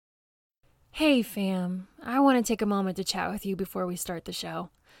Hey fam, I want to take a moment to chat with you before we start the show.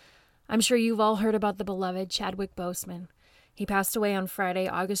 I'm sure you've all heard about the beloved Chadwick Boseman. He passed away on Friday,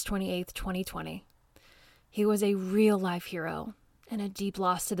 August 28th, 2020. He was a real-life hero and a deep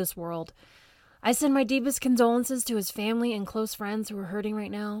loss to this world. I send my deepest condolences to his family and close friends who are hurting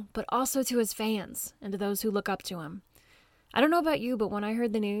right now, but also to his fans and to those who look up to him. I don't know about you, but when I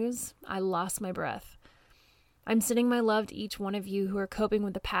heard the news, I lost my breath. I'm sending my love to each one of you who are coping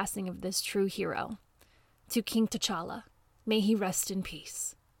with the passing of this true hero. To King T'Challa, may he rest in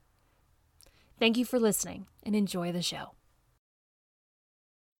peace. Thank you for listening and enjoy the show.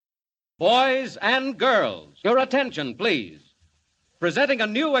 Boys and girls, your attention, please. Presenting a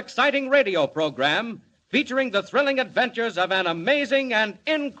new exciting radio program featuring the thrilling adventures of an amazing and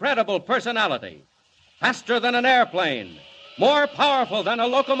incredible personality. Faster than an airplane, more powerful than a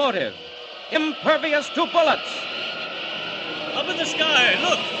locomotive, impervious to bullets. Up in the sky,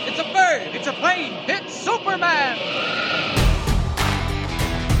 look! It's a bird! It's a plane! It's Superman!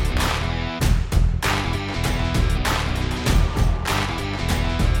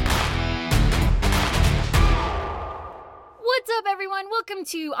 What's up, everyone? Welcome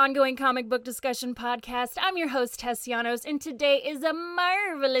to Ongoing Comic Book Discussion Podcast. I'm your host, Tess Llanos, and today is a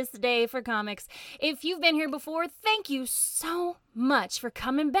marvelous day for comics. If you've been here before, thank you so much for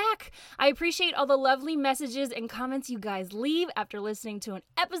coming back. I appreciate all the lovely messages and comments you guys leave after listening to an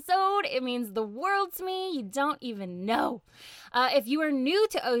episode. It means the world to me. You don't even know. If you are new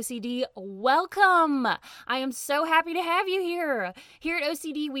to OCD, welcome. I am so happy to have you here. Here at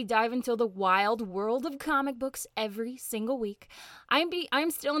OCD, we dive into the wild world of comic books every single week.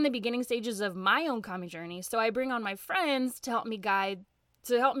 I'm still in the beginning stages of my own comic journey, so I bring on my friends to help me guide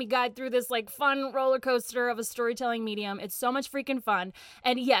through this fun roller coaster of a storytelling medium. It's so much freaking fun.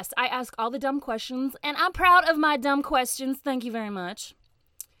 And yes, I ask all the dumb questions, and I'm proud of my dumb questions. Thank you very much.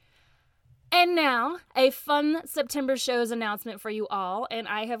 And now, a fun September shows announcement for you all, and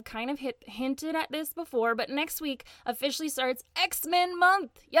I have kind of hinted at this before, but next week officially starts X-Men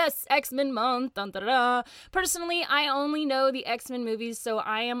Month. Yes, X-Men Month. Dun, dun, dun. Personally, I only know the X-Men movies, so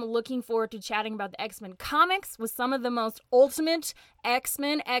I am looking forward to chatting about the X-Men comics with some of the most ultimate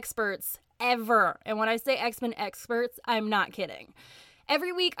X-Men experts ever. And when I say X-Men experts, I'm not kidding.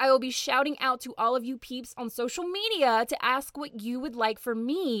 Every week, I will be shouting out to all of you peeps on social media to ask what you would like for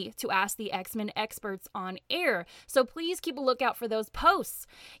me to ask the X-Men experts on air. So please keep a lookout for those posts.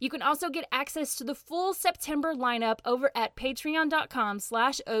 You can also get access to the full September lineup over at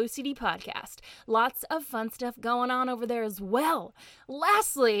patreon.com/OCD podcast. Lots of fun stuff going on over there as well.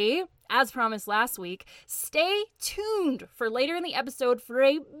 Lastly, as promised last week, stay tuned for later in the episode for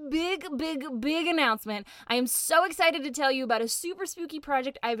a big announcement. I am so excited to tell you about a super spooky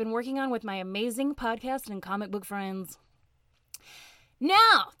project I've been working on with my amazing podcast and comic book friends.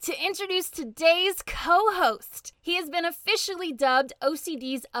 Now, to introduce today's co-host. He has been officially dubbed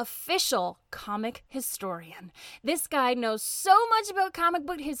OCD's official comic historian. This guy knows so much about comic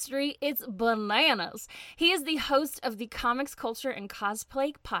book history, it's bananas. He is the host of the Comics Culture and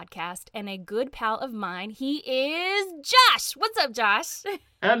Cosplay podcast and a good pal of mine. He is Josh. What's up, Josh?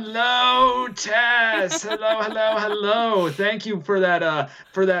 Hello, Tess. Hello. Thank you for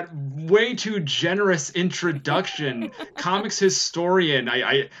that way too generous introduction. Comics historian.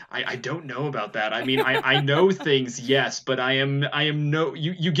 I don't know about that. I mean, I know things, yes, but I am no.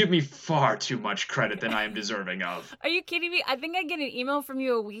 You give me far too much credit than I am deserving of. Are you kidding me? I think I get an email from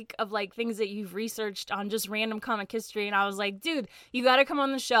you a week of things that you've researched on just random comic history, and I was like, dude, you got to come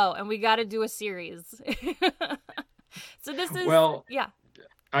on the show, and we got to do a series. So this is yeah.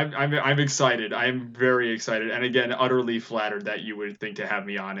 I'm excited. I'm very excited. And again, utterly flattered that you would think to have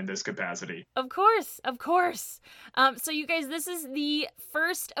me on in this capacity. Of course. So you guys, this is the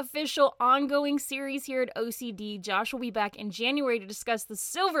first official ongoing series here at OCD. Josh will be back in January to discuss the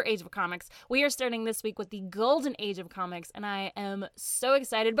Silver Age of comics. We are starting this week with the Golden Age of comics, and I am so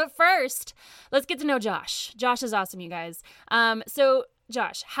excited. But first, let's get to know Josh. Josh is awesome, you guys. So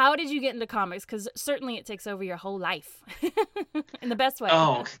Josh, how did you get into comics? Because certainly it takes over your whole life in the best way.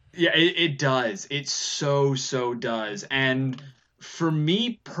 Oh, yeah, it does. It so does. And for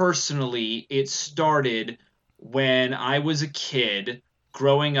me personally, it started when I was a kid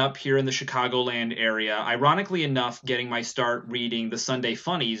growing up here in the Chicagoland area. Ironically enough, getting my start reading the Sunday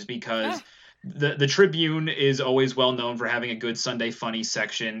Funnies because the Tribune is always well known for having a good Sunday Funny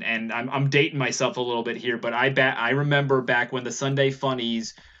section, and I'm dating myself a little bit here, but I remember back when the Sunday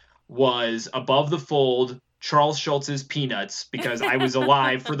Funnies was above the fold Charles Schultz's Peanuts, because I was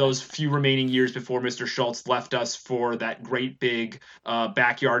alive for those few remaining years before Mr. Schultz left us for that great big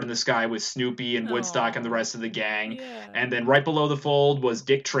Backyard in the Sky with Snoopy and Woodstock and the rest of the gang. Yeah. And then right below the fold was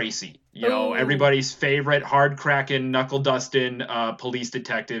Dick Tracy, everybody's favorite hard-cracking, knuckle-dusting police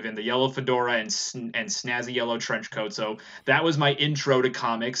detective in the yellow fedora and snazzy yellow trench coat. So that was my intro to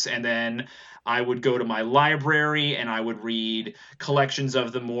comics, and then I would go to my library and I would read collections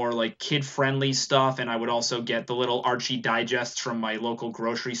of the more like kid-friendly stuff, and I would also get the little Archie digests from my local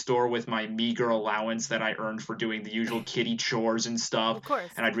grocery store with my meager allowance that I earned for doing the usual kiddie chores and stuff. Of course.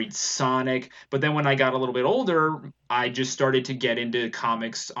 And I'd read Sonic. But then when I got a little bit older, I just started to get into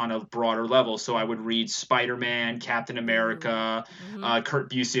comics on a broader level. So I would read Spider-Man, Captain America, Kurt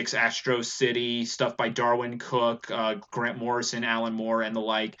Busiek's Astro City, stuff by Darwin Cook, Grant Morrison, Alan Moore, and the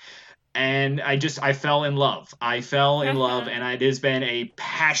like. And I fell in love. And it has been a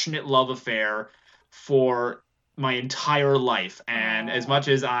passionate love affair for my entire life. And as much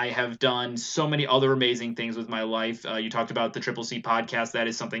as I have done so many other amazing things with my life, you talked about the Triple C podcast. That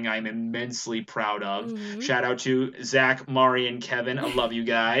is something I'm immensely proud of. Shout out to Zach, Mari, and Kevin. I love you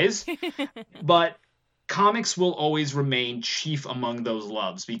guys. But comics will always remain chief among those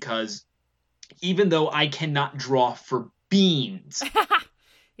loves, because even though I cannot draw for beans,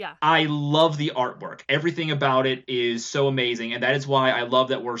 yeah, I love the artwork. Everything about it is so amazing. And that is why I love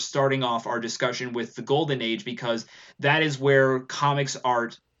that we're starting off our discussion with the Golden Age, because that is where comics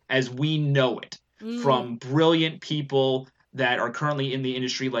art, as we know it, from brilliant people that are currently in the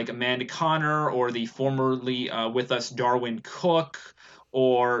industry like Amanda Connor, or the formerly with us Darwin Cook,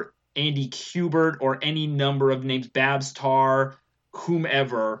 or Andy Kubert, or any number of names, Babs Tarr,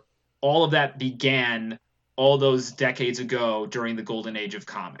 whomever, all of that began all those decades ago during the Golden Age of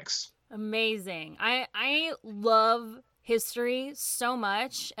comics. Amazing. I love history so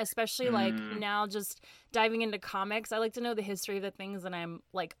much, especially like now just diving into comics. I like to know the history of the things that I'm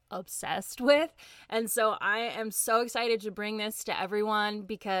like obsessed with. And so I am so excited to bring this to everyone,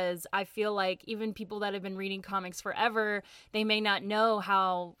 because I feel like even people that have been reading comics forever, they may not know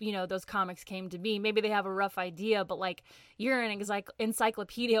how, those comics came to be. Maybe they have a rough idea, but like you're an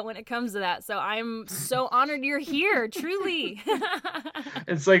encyclopedia when it comes to that. So I'm so honored you're here, truly.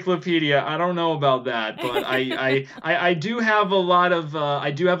 Encyclopedia. I don't know about that, but I do have a lot of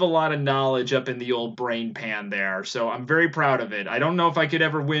knowledge up in the old brain pan there, so I'm very proud of it. I don't know if I could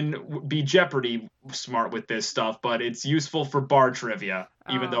ever be Jeopardy smart with this stuff, but it's useful for bar trivia,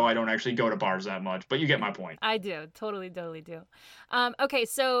 even though I don't actually go to bars that much, but you get my point. I do. Totally do. Okay,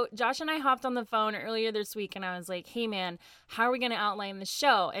 so Josh and I hopped on the phone earlier this week, and I was like, hey man, how are we going to outline the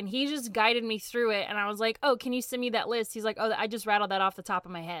show? And he just guided me through it, and I was like, oh, can you send me that list? He's like, oh, I just rattled that off the top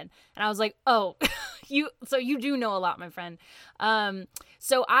of my head. And I was like, oh, you do know a lot, my friend.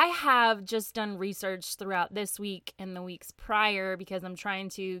 So I have just done research throughout this week and the weeks prior, because I'm trying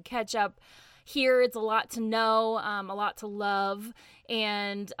to catch up here. It's a lot to know, a lot to love,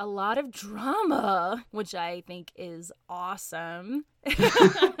 and a lot of drama, which I think is awesome.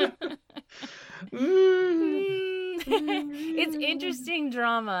 It's interesting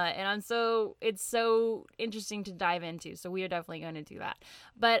drama, and it's so interesting to dive into. So we are definitely going to do that.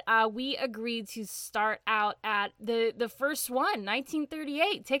 But we agreed to start out at the first one,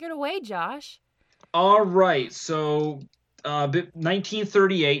 1938. Take it away, Josh. All right. So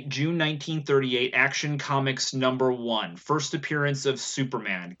 1938, June 1938, Action Comics #1. First appearance of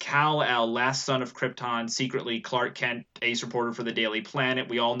Superman. Kal-El, last son of Krypton, secretly Clark Kent, ace reporter for the Daily Planet.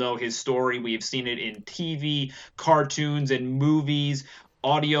 We all know his story. We've seen it in TV, cartoons, and movies,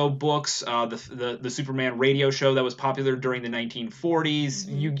 audiobooks, the Superman radio show that was popular during the 1940s.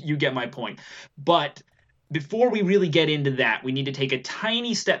 You get my point. But before we really get into that, we need to take a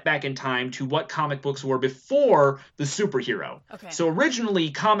tiny step back in time to what comic books were before the superhero. Okay. So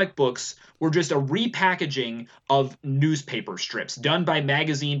originally, comic books were just a repackaging of newspaper strips done by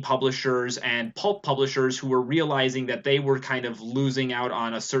magazine publishers and pulp publishers who were realizing that they were kind of losing out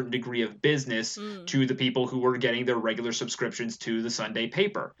on a certain degree of business to the people who were getting their regular subscriptions to the Sunday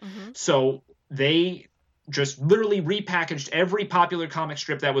paper. So they just literally repackaged every popular comic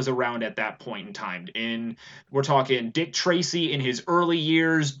strip that was around at that point in time. We're talking Dick Tracy in his early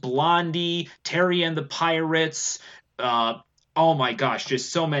years, Blondie, Terry and the Pirates, oh my gosh,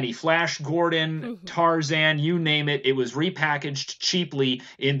 just so many. Flash Gordon, Tarzan, you name it. It was repackaged cheaply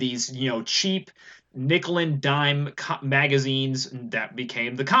in these, cheap nickel and dime magazines that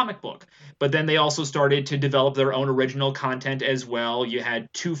became the comic book. But then they also started to develop their own original content as well. You had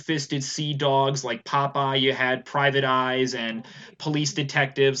two-fisted sea dogs like Popeye. You had Private Eyes and police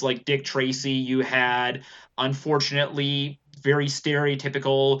detectives like Dick Tracy. You had, unfortunately, very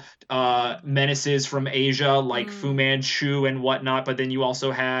stereotypical menaces from Asia like Fu Manchu and whatnot, but then you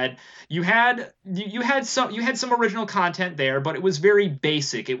also had some original content there, but it was very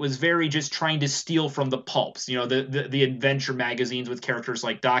basic. It was very just trying to steal from the pulps, the adventure magazines with characters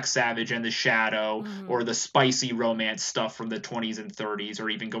like Doc Savage and the Shadow, or the spicy romance stuff from the 20s and 30s, or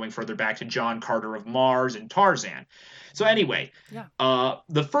even going further back to John Carter of Mars and Tarzan. So anyway,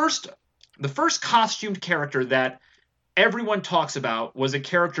 the first costumed character that everyone talks about was a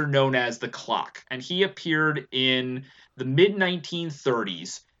character known as the Clock, and he appeared in the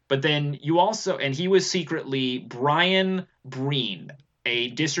mid-1930s. But then and he was secretly Brian Breen, a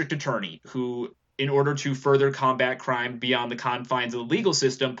district attorney who, in order to further combat crime beyond the confines of the legal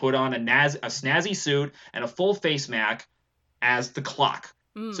system, put on a snazzy suit and a full face mask as the Clock.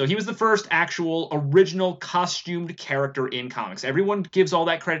 So he was the first actual original costumed character in comics. Everyone gives all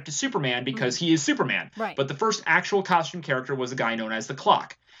that credit to Superman because he is Superman. Right. But the first actual costume character was a guy known as the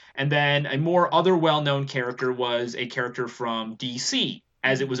Clock. And then a more other well-known character was a character from DC,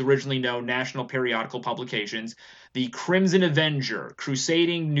 as it was originally known, National Periodical Publications, the Crimson Avenger,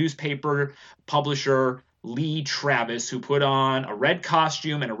 crusading newspaper publisher Lee Travis, who put on a red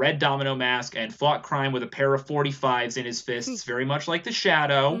costume and a red domino mask and fought crime with a pair of 45s in his fists, very much like the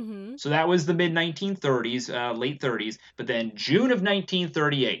Shadow. So that was the mid-1930s, late 30s. But then June of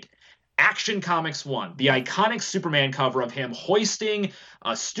 1938, Action Comics 1, the iconic Superman cover of him hoisting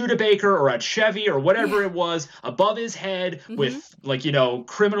a Studebaker or a Chevy or whatever it was above his head with,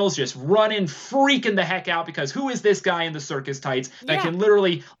 criminals just running, freaking the heck out because who is this guy in the circus tights that can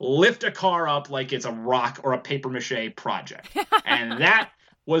literally lift a car up like it's a rock or a papier-mâché project? And that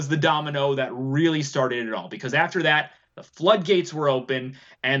was the domino that really started it all, because after that, the floodgates were open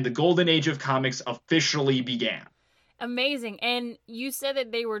and the golden age of comics officially began. Amazing. And you said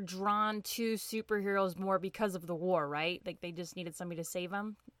that they were drawn to superheroes more because of the war, right? Like they just needed somebody to save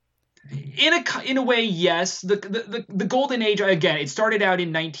them? In a way, yes. The golden age, again, it started out in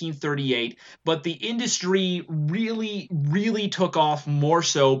 1938, but the industry really, really took off more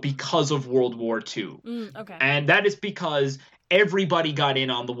so because of World War II. Okay. And that is because everybody got in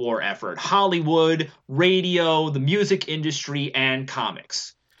on the war effort. Hollywood, radio, the music industry, and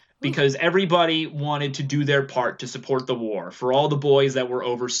comics. Because everybody wanted to do their part to support the war, for all the boys that were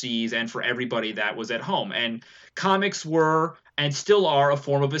overseas and for everybody that was at home. And comics were and still are a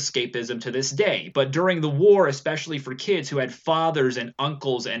form of escapism to this day. But during the war, especially for kids who had fathers and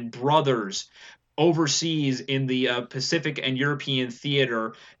uncles and brothers overseas in the Pacific and European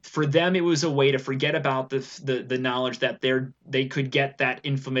theater, for them it was a way to forget about the knowledge that they could get that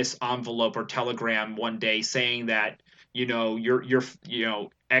infamous envelope or telegram one day saying that your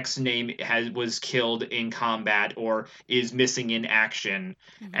X name was killed in combat or is missing in action.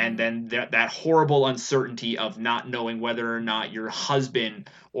 And then that horrible uncertainty of not knowing whether or not your husband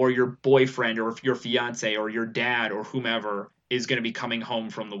or your boyfriend or your fiance or your dad or whomever is going to be coming home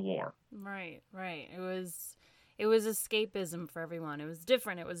from the war. Right. It was escapism for everyone. It was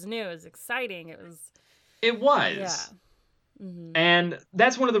different. It was new. It was exciting. It was. Yeah. And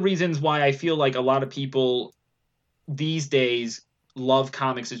that's one of the reasons why I feel like a lot of people these days love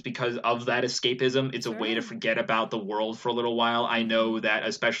comics is because of that escapism. It's a way to forget about the world for a little while. I know that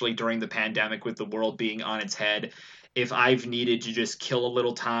especially during the pandemic with the world being on its head, if I've needed to just kill a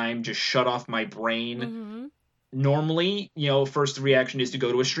little time, just shut off my brain, normally, first reaction is to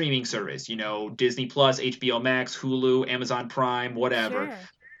go to a streaming service, Disney Plus, HBO Max, Hulu, Amazon Prime, whatever. Sure.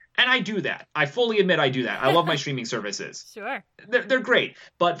 And I do that. I fully admit I do that. I love my streaming services. Sure. They're great.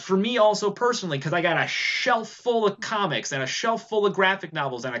 But for me also personally, because I got a shelf full of comics and a shelf full of graphic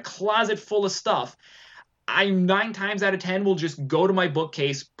novels and a closet full of stuff, I 9 times out of 10 will just go to my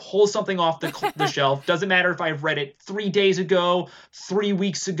bookcase, pull something off the shelf. Doesn't matter if I've read it 3 days ago, 3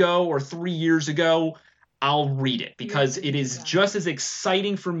 weeks ago, or 3 years ago. I'll read it because it is just as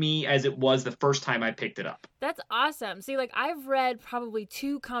exciting for me as it was the first time I picked it up. That's awesome. See, I've read probably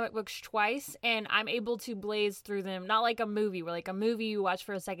 2 comic books twice, and I'm able to blaze through them. Not like a movie, where a movie you watch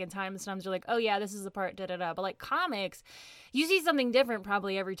for a second time, and sometimes you're like, oh yeah, this is the part, da-da-da. But comics, you see something different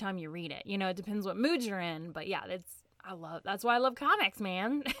probably every time you read it. It depends what mood you're in. But yeah, that's why I love comics,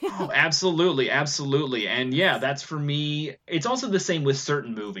 man. Oh, absolutely. And yeah, that's for me. It's also the same with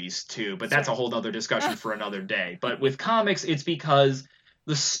certain movies too, but that's a whole other discussion for another day. But with comics, it's because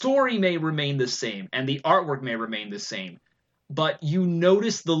the story may remain the same and the artwork may remain the same, but you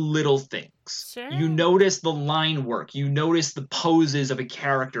notice the little things. Sure. You notice the line work. You notice the poses of a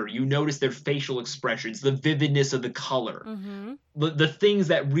character. You notice their facial expressions, the vividness of the color, the things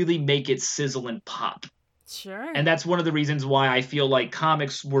that really make it sizzle and pop. Sure. And that's one of the reasons why I feel like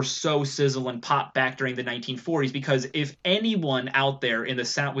comics were so sizzle and pop back during the 1940s, because if anyone out there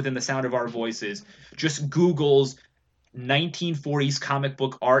within the sound of our voices just Googles 1940s comic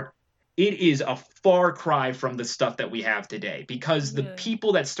book art, it is a far cry from the stuff that we have today, because the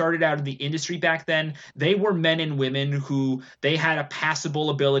people that started out in the industry back then, they were men and women who they had a passable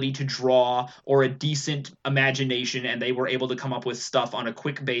ability to draw or a decent imagination, and they were able to come up with stuff on a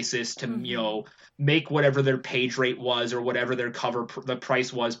quick basis to, make whatever their page rate was or whatever their the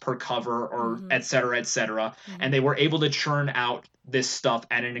price was per cover or et cetera, and they were able to churn out this stuff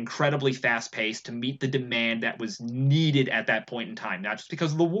at an incredibly fast pace to meet the demand that was needed at that point in time, not just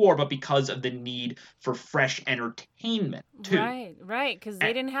because of the war, but because of the need for fresh entertainment too. Right, because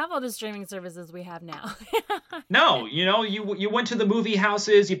they didn't have all the streaming services we have now. No, you went to the movie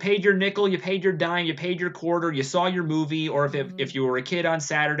houses, you paid your nickel, you paid your dime, you paid your quarter, you saw your movie, or if you were a kid on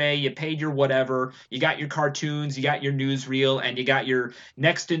Saturday, you paid your whatever, you got your cartoons, you got your newsreel, and you got your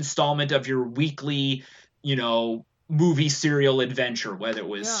next installment of your weekly, movie serial adventure, whether it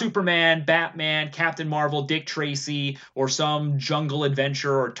was Superman, Batman, Captain Marvel, Dick Tracy, or some jungle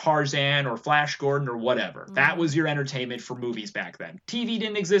adventure, or Tarzan, or Flash Gordon, or whatever. That was your entertainment for movies back then. TV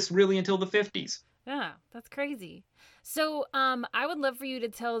didn't exist really until the 50s. Yeah, that's crazy. So I would love for you to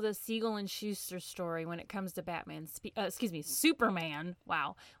tell the Siegel and Schuster story when it comes to Superman.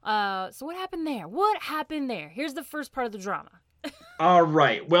 Wow. So what happened there? Here's the first part of the drama. All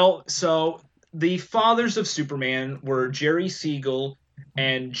right. Well, so the fathers of Superman were Jerry Siegel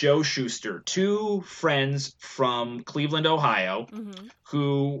and Joe Shuster, two friends from Cleveland, Ohio,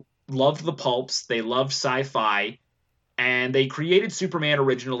 who loved the pulps. They loved sci-fi, and they created Superman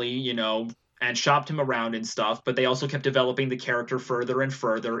originally, and shopped him around and stuff, but they also kept developing the character further and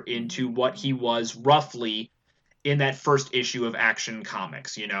further into what he was roughly in that first issue of Action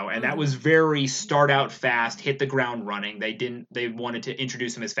Comics, and that was very start out fast, hit the ground running. They wanted to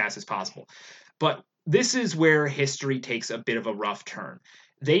introduce him as fast as possible. But this is where history takes a bit of a rough turn.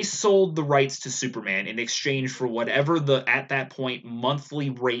 They sold the rights to Superman in exchange for whatever the, at that point, monthly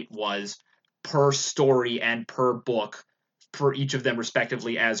rate was per story and per book for each of them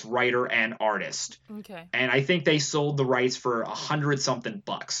respectively as writer and artist. Okay. And I think they sold the rights for $100-something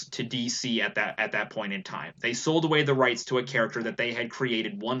to DC at that point in time. They sold away the rights to a character that they had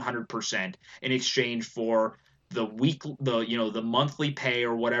created 100% in exchange for the monthly pay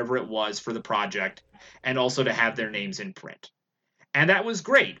or whatever it was for the project, and also to have their names in print. And that was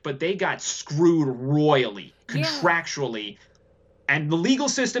great, but they got screwed royally, contractually. And the legal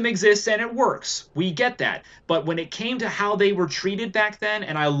system exists and it works. We get that. But when it came to how they were treated back then,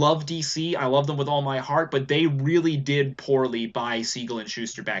 and I love DC, I love them with all my heart, but they really did poorly by Siegel and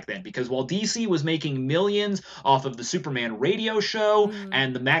Schuster back then. Because while DC was making millions off of the Superman radio show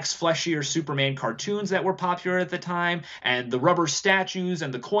and the Max Fleischer Superman cartoons that were popular at the time, and the rubber statues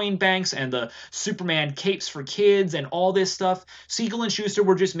and the coin banks and the Superman capes for kids and all this stuff, Siegel and Schuster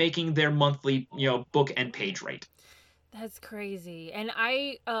were just making their monthly, book and page rate. That's crazy. And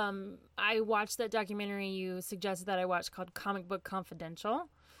I watched that documentary you suggested that I watched called Comic Book Confidential.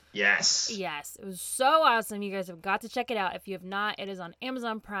 Yes. Yes. It was so awesome. You guys have got to check it out. If you have not, it is on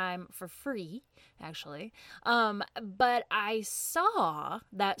Amazon Prime for free, actually. But I saw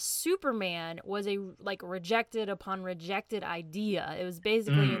that Superman was a rejected upon rejected idea. It was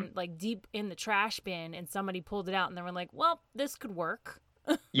basically deep in the trash bin, and somebody pulled it out and they were like, well, this could work.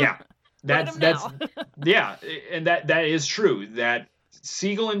 Yeah. That's yeah, and that is true. That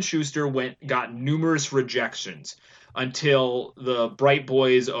Siegel and Schuster got numerous rejections until the bright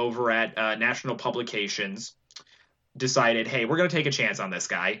boys over at National Publications decided, hey, we're going to take a chance on this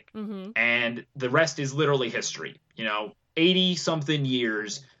guy, and the rest is literally history. 80-something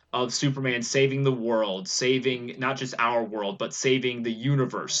years of Superman saving the world, saving not just our world, but saving the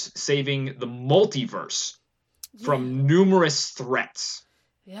universe, saving the multiverse from numerous threats.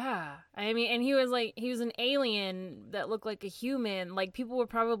 Yeah. I mean, and he was an alien that looked like a human. Like, people were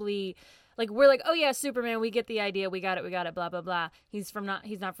probably we're like, oh yeah, Superman, we get the idea, we got it, blah blah blah. He's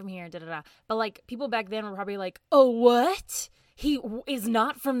not from here, da da da. But people back then were probably like, oh, what? He is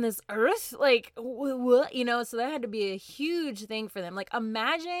not from this earth? Like, what? So that had to be a huge thing for them.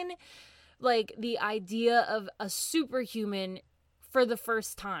 Imagine the idea of a superhuman for the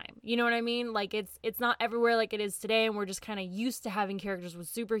first time. You know what I mean? It's not everywhere like it is today, and we're just kind of used to having characters with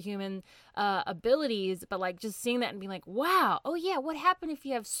superhuman abilities, but just seeing that and being like, wow, oh yeah, what happened if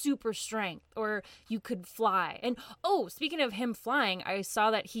you have super strength or you could fly? And speaking of him flying, I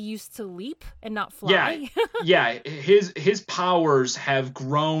saw that he used to leap and not fly. Yeah, his powers have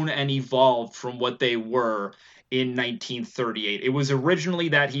grown and evolved from what they were in 1938. It was originally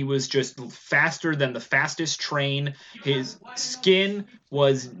that he was just faster than the fastest train. His skin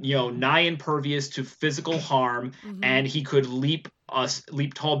was, nigh impervious to physical harm, and he could leap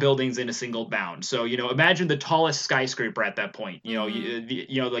tall buildings in a single bound. So, imagine the tallest skyscraper at that point.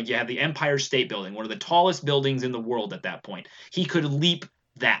 Like you have the Empire State Building, one of the tallest buildings in the world at that point. He could leap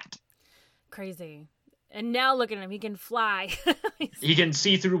that. Crazy. And now look at him. He can fly. He can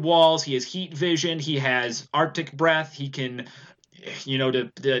see through walls. He has heat vision. He has Arctic breath. He can,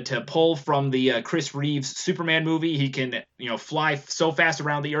 to pull from the Chris Reeves Superman movie, he can, fly so fast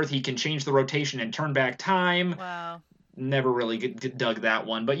around the earth. He can change the rotation and turn back time. Wow. Never really dug that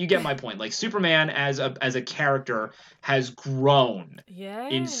one, but you get my point. Like, Superman as a character has grown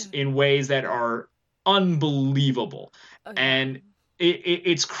in ways that are unbelievable. And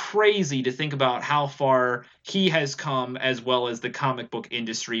it's crazy to think about how far he has come, as well as the comic book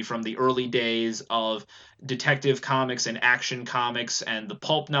industry, from the early days of Detective Comics and Action Comics and the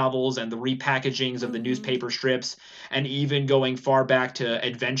pulp novels and the repackagings of the newspaper strips, and even going far back to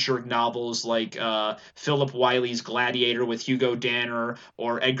adventure novels like Philip Wiley's Gladiator with Hugo Danner,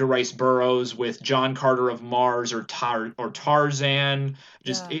 or Edgar Rice Burroughs with John Carter of Mars, or Tarzan.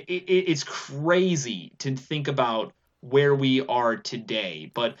 It's crazy to think about where we are today.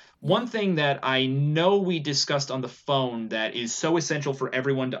 But one thing that I know we discussed on the phone that is so essential for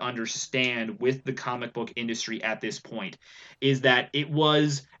everyone to understand with the comic book industry at this point is that it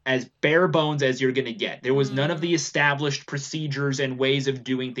was as bare bones as you're going to get. There was none of the established procedures and ways of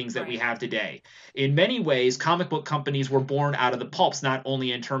doing things that we have today. In many ways, comic book companies were born out of the pulps, not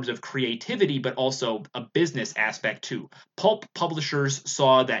only in terms of creativity, but also a business aspect too. Pulp publishers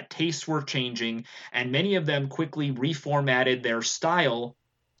saw that tastes were changing, and many of them quickly reformatted their style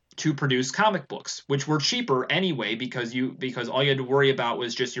to produce comic books, which were cheaper anyway, because all you had to worry about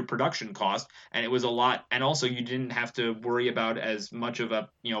was just your production cost, and it was a lot, and also you didn't have to worry about as much of a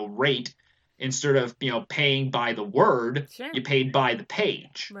rate. Instead of paying by the word, you paid by the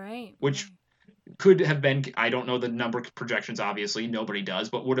page, which could have been, I don't know the number of projections, obviously nobody does,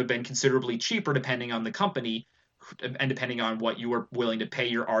 but would have been considerably cheaper depending on the company and depending on what you were willing to pay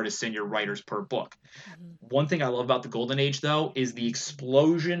your artists and your writers per book. One thing I love about the Golden Age, though, is the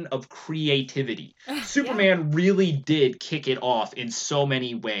explosion of creativity. Superman really did kick it off in so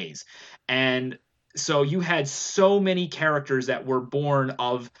many ways. And so you had so many characters that were born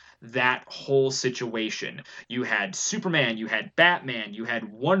of that whole situation. You had Superman, you had Batman, you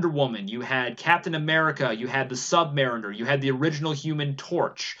had Wonder Woman, you had Captain America, you had the Submariner, you had the original Human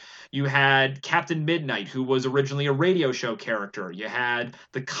Torch. You had Captain Midnight, who was originally a radio show character. You had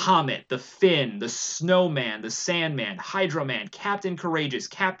the Comet, the Finn, the Snowman, the Sandman, Hydro Man, Captain Courageous,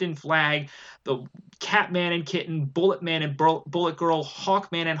 Captain Flag, the Catman and Kitten, Bullet Man and Bullet Girl,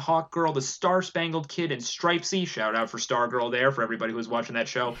 Hawkman and Hawk Girl, the Star Spangled Kid and Stripesy. Shout out for Stargirl there for everybody who was watching that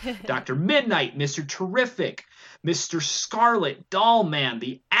show. Dr. Midnight, Mr. Terrific, Mr. Scarlet, Doll Man,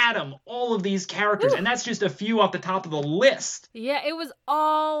 the Atom, all of these characters. And that's just a few off the top of the list. Yeah, it was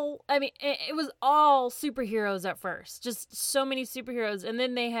all superheroes at first. Just so many superheroes. And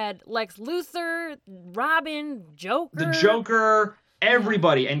then they had Lex Luthor, Robin, Joker. The Joker,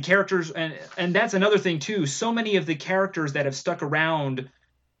 everybody, and characters. And that's another thing, too. So many of the characters that have stuck around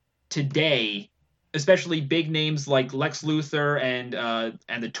today, especially big names like Lex Luthor and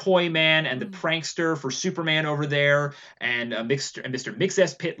the Toy Man and the Prankster for Superman over there, and Mr.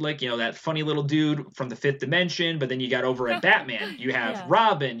 Mxyzptlk, that funny little dude from the Fifth Dimension. But then you got over at Batman, you have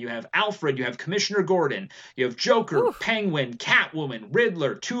Robin, you have Alfred, you have Commissioner Gordon, you have Joker, Penguin, Catwoman,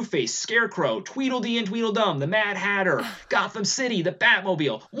 Riddler, Two-Face, Scarecrow, Tweedledee and Tweedledum, the Mad Hatter, Gotham City, the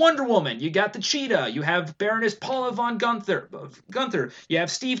Batmobile, Wonder Woman. You got the Cheetah, you have Baroness Paula von Gunther, you have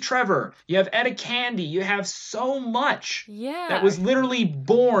Steve Trevor, you have Etta Candy. You have so much that was literally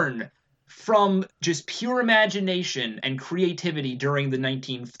born from just pure imagination and creativity during the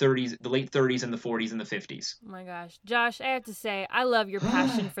 1930s, the late 30s and the 40s and the 50s. Oh my gosh. Josh, I have to say, I love your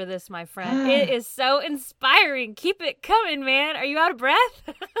passion for this, my friend. It is so inspiring. Keep it coming, man. Are you out of breath?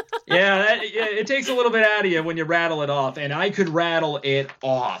 It takes a little bit out of you when you rattle it off, and I could rattle it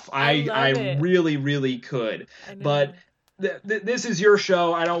off. I really, really could. But this is your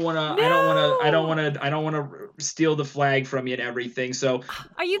show. I don't want to steal the flag from you and everything. So,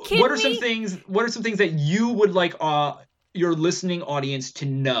 are you kidding me? What are some things that you would like your listening audience to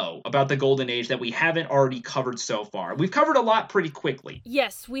know about the Golden Age that we haven't already covered so far? We've covered a lot pretty quickly.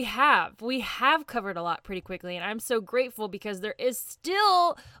 Yes, we have. We have covered a lot pretty quickly, and I'm so grateful because there is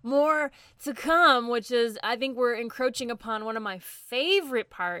still more to come, which is, I think we're encroaching upon one of my favorite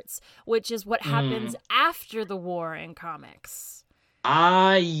parts, which is what happens after the war in comics.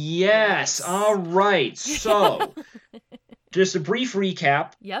 Ah, yes. All right. So, just a brief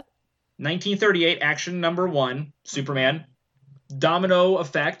recap. Yep. 1938, action number 1, Superman. Domino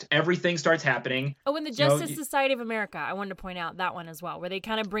effect. Everything starts happening. Oh, and the Justice Society of America. I wanted to point out that one as well, where they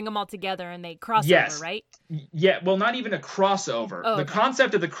kind of bring them all together and they cross over, right? Yeah. Well, not even a crossover. The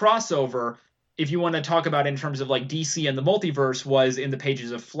concept of the crossover, if you want to talk about it in terms of like DC and the multiverse, was in the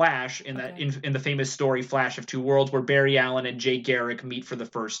pages of Flash in the famous story Flash of Two Worlds, where Barry Allen and Jay Garrick meet for the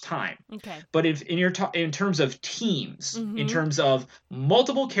first time. Okay. But in terms of teams, in terms of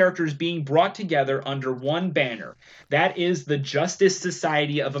multiple characters being brought together under one banner, that is the Justice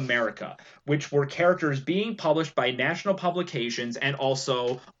Society of America, which were characters being published by national publications and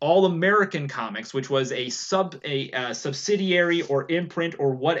also All American Comics, which was a subsidiary or imprint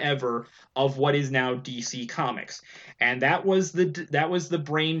or whatever of what is now DC Comics. And that was the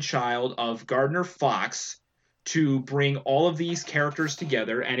brainchild of Gardner Fox to bring all of these characters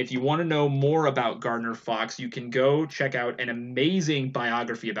together. And if you want to know more about Gardner Fox, you can go check out an amazing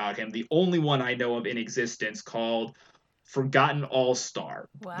biography about him, the only one I know of in existence, called Forgotten All-Star,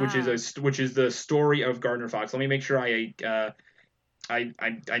 which is the story of Gardner Fox. Let me make sure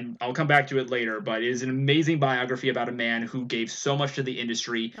I'll come back to it later, but it is an amazing biography about a man who gave so much to the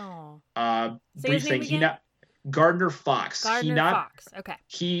industry. Brief thing, Gardner Fox. Fox. Okay.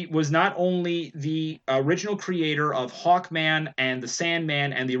 He was not only the original creator of Hawkman and the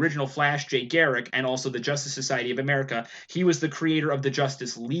Sandman and the original Flash, Jay Garrick, and also the Justice Society of America. He was the creator of the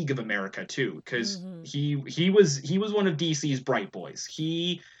Justice League of America too, because he was one of DC's bright boys.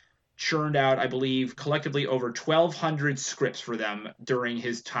 He churned out, I believe, collectively over 1,200 scripts for them during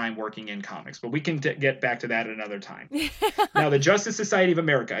his time working in comics. But we can get back to that at another time. Now, the Justice Society of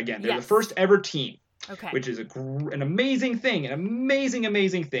America, again, they're the first ever team. Okay. Which is an amazing thing, an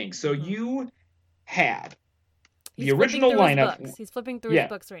amazing thing. So you had the original lineup. He's flipping through his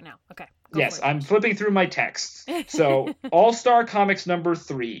books right now. Okay. Yes, I'm flipping through my texts. So All-Star Comics number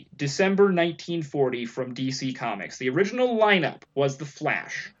 3, December 1940 from DC Comics. The original lineup was The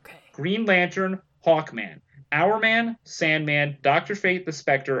Flash, Green Lantern, Hawkman, Hourman, Sandman, Dr. Fate, the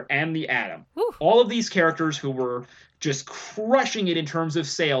Spectre, and the Atom. Whew. All of these characters who were just crushing it in terms of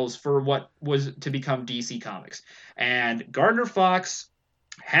sales for what was to become DC Comics. And Gardner Fox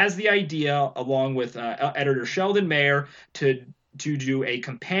has the idea, along with editor Sheldon Mayer, to do a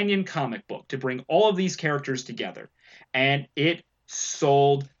companion comic book to bring all of these characters together. And it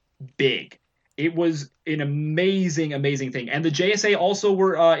sold big. It was an amazing thing. And the JSA also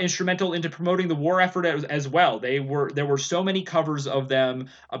were instrumental into promoting the war effort as well. There were so many covers of them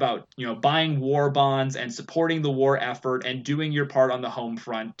about, buying war bonds and supporting the war effort and doing your part on the home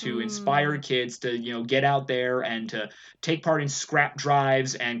front to inspire kids to, get out there and to take part in scrap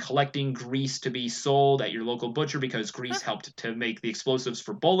drives and collecting grease to be sold at your local butcher, because grease helped to make the explosives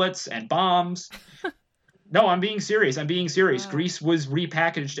for bullets and bombs. No, I'm being serious. Wow. Grease was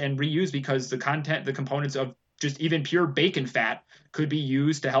repackaged and reused because the components of just even pure bacon fat could be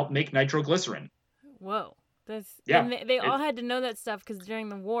used to help make nitroglycerin. Whoa. And they all had to know that stuff because during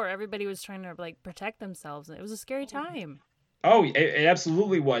the war, everybody was trying to protect themselves. It was a scary time. Oh, it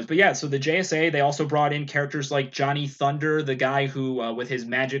absolutely was. But yeah, so the JSA, they also brought in characters like Johnny Thunder, the guy who, with his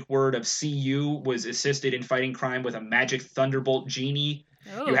magic word of CU, was assisted in fighting crime with a magic thunderbolt genie.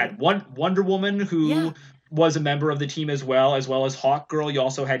 Oh. You had Wonder Woman, who was a member of the team as well as Hawkgirl. You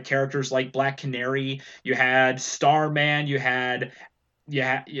also had characters like Black Canary. You had Starman. You had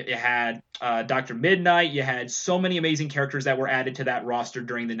Dr. Midnight. You had so many amazing characters that were added to that roster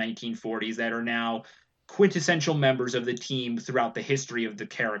during the 1940s that are now quintessential members of the team throughout the history of the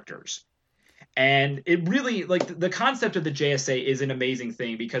characters. And it really, the concept of the JSA is an amazing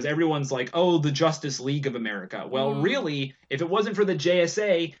thing because everyone's like, oh, the Justice League of America. Well, really, if it wasn't for the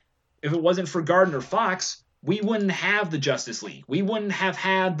JSA, if it wasn't for Gardner Fox, we wouldn't have the Justice League. We wouldn't have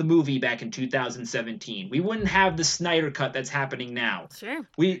had the movie back in 2017. We wouldn't have the Snyder Cut that's happening now. Sure.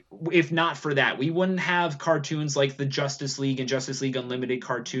 If not for that, we wouldn't have cartoons like the Justice League and Justice League Unlimited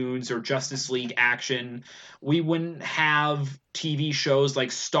cartoons or Justice League Action. We wouldn't have TV shows like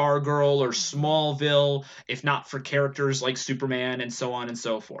Stargirl or Smallville if not for characters like Superman and so on and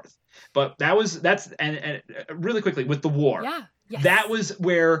so forth. But that's really quickly with the war. Yeah. Yes. That was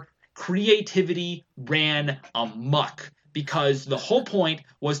where creativity ran amok, because the whole point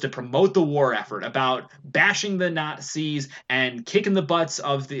was to promote the war effort about bashing the Nazis and kicking the butts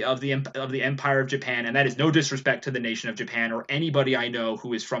of the Empire of Japan. And that is no disrespect to the nation of Japan or anybody I know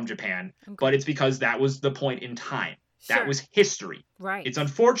who is from Japan, but it's because that was the point in time. Sure. That was history. Right. It's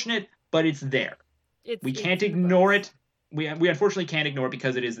unfortunate, but it's there. We can't ignore it. We unfortunately can't ignore it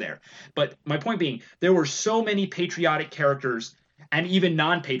because it is there. But my point being, there were so many patriotic characters and even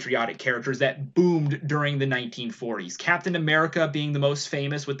non-patriotic characters that boomed during the 1940s. Captain America being the most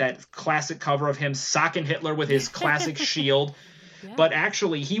famous with that classic cover of him socking Hitler with his classic shield. Yeah. But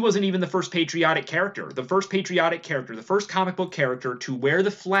actually, he wasn't even the first patriotic character. The first patriotic character, the first comic book character to wear the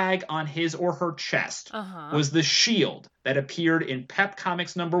flag on his or her chest was the shield that appeared in Pep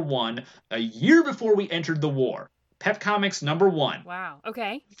Comics #1 a year before we entered the war. Pep Comics #1. Wow.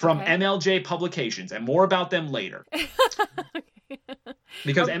 Okay. From okay. MLJ Publications, and more about them later.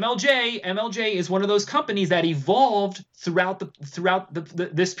 Because MLJ is one of those companies that evolved throughout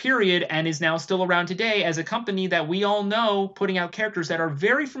this period and is now still around today as a company that we all know, putting out characters that are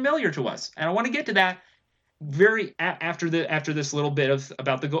very familiar to us. And I want to get to that after this little bit of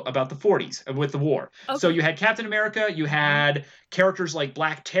about the 40s with the war. Okay. So you had Captain America, you had characters like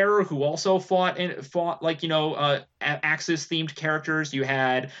Black Terror, who also fought like, Axis themed characters. You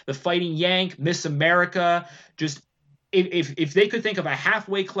had the Fighting Yank, Miss America. Just if they could think of a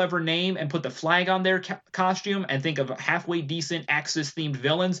halfway clever name and put the flag on their costume and think of halfway decent Axis themed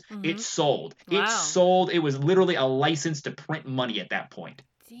villains, it sold. Wow. It sold. It was literally a license to print money at that point.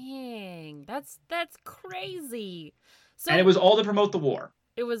 Dang, that's crazy. So And it was all to promote the war.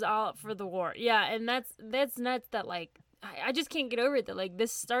 It was all for the war. Yeah, and that's nuts that, like, I just can't get over it that, like,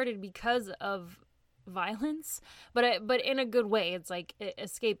 this started because of violence, but in a good way. It's like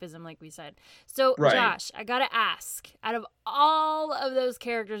escapism, like we said. So, Right. Josh, I gotta ask, out of all of those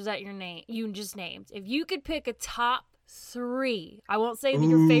characters that you just named, if you could pick a top 3, I won't say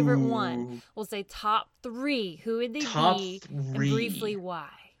your favorite one, we'll say top 3, who would they Top be 3. and briefly why?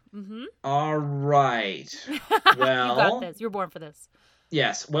 All right. Well, You got this. You're born for this.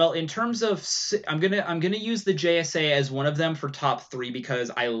 Yes. Well, in terms of, I'm gonna use the JSA as one of them for top 3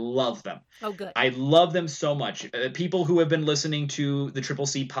 because I love them. Oh, good. I love them so much. People who have been listening to the Triple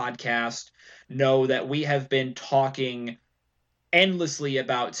C podcast know that we have been talking endlessly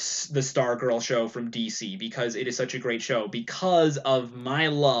about the Stargirl show from DC because it is such a great show, because of my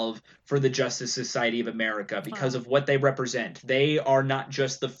love for the Justice Society of America, because of what they represent. They are not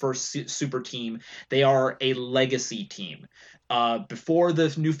just the first super team, they are a legacy team. Before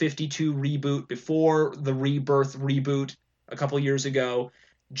the New 52 reboot, before the Rebirth reboot a couple years ago,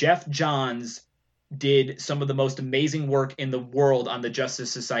 Jeff Johns did some of the most amazing work in the world on the Justice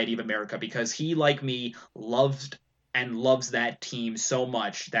Society of America because he, like me, loves that team so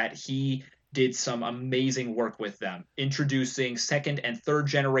much that he did some amazing work with them, introducing second and third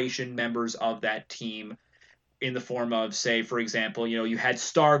generation members of that team in the form of, say, for example, you had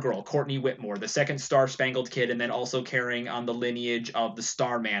Stargirl, Courtney Whitmore, the second Star-Spangled Kid, and then also carrying on the lineage of the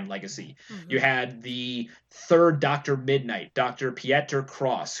Starman legacy. You had the third Dr. Midnight, Dr. Pieter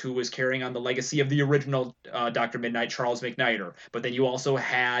Cross, who was carrying on the legacy of the original Dr. Midnight, Charles McNider. But then you also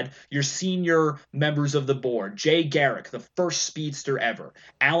had your senior members of the board, Jay Garrick, the first speedster ever,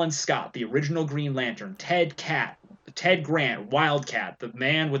 Alan Scott, the original Green Lantern, Ted Grant, Wildcat, the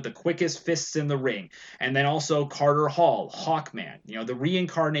man with the quickest fists in the ring, and then also Carter Hall, Hawkman, the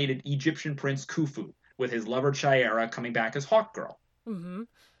reincarnated Egyptian prince Khufu, with his lover Chayera coming back as Hawkgirl.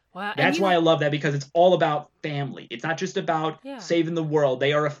 Wow. That's why I love that, because it's all about family. It's not just about saving the world.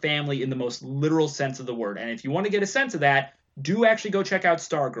 They are a family in the most literal sense of the word. And if you want to get a sense of that, do actually go check out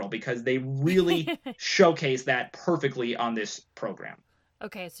Stargirl, because they really showcase that perfectly on this program.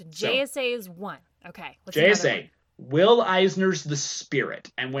 Okay, so JSA is 1. Okay. What's JSA. Will Eisner's The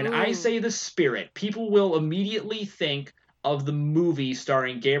Spirit. And when I say The Spirit, people will immediately think of the movie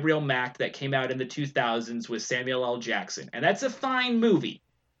starring Gabriel Macht that came out in the 2000s with Samuel L. Jackson. And that's a fine movie,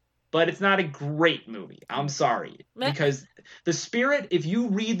 but it's not a great movie. I'm sorry. Because The Spirit, if you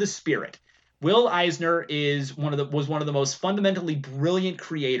read The Spirit, Will Eisner was one of the most fundamentally brilliant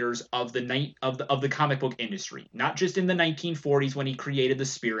creators of the comic book industry. Not just in the 1940s when he created The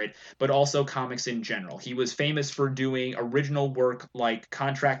Spirit, but also comics in general. He was famous for doing original work like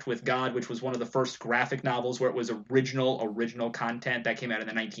Contract with God, which was one of the first graphic novels where it was original content that came out in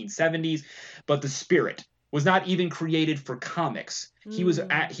the 1970s. But The Spirit was not even created for comics. He was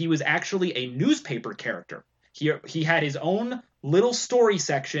actually a newspaper character. He had his own little story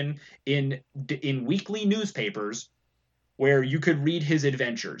section in weekly newspapers where you could read his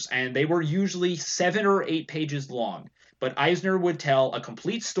adventures, and they were usually 7 or 8 pages long. But Eisner would tell a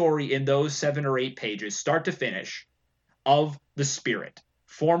complete story in those 7 or 8 pages, start to finish, of The Spirit.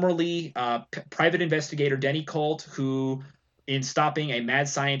 Formerly private investigator Denny Colt, who, in stopping a mad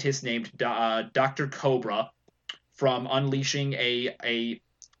scientist named Dr. Cobra from unleashing a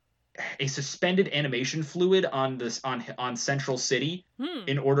suspended animation fluid on Central City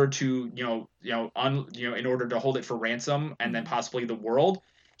in order to in order to hold it for ransom and then possibly the world,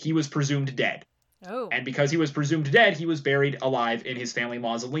 he was presumed dead. Oh. And because he was presumed dead, he was buried alive in his family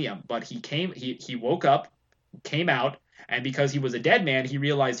mausoleum. But he woke up, came out, and because he was a dead man, he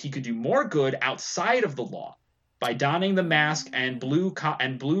realized he could do more good outside of the law by donning the mask and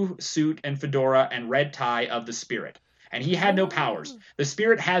blue suit and fedora and red tie of the Spirit. And he had no powers. The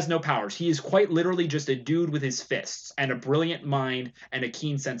Spirit has no powers. He is quite literally just a dude with his fists and a brilliant mind and a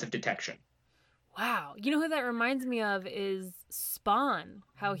keen sense of detection. Wow. You know who that reminds me of is Spawn.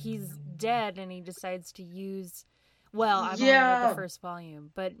 How he's dead and he decides to use... Well, I've only read the first volume,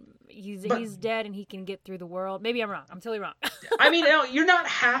 but he's dead and he can get through the world. Maybe I'm wrong. I'm totally wrong. I mean, no, you're not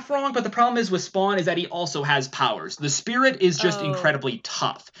half wrong, but the problem is with Spawn is that he also has powers. The Spirit is just incredibly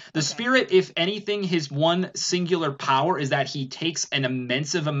tough. The Spirit, if anything, his one singular power is that he takes an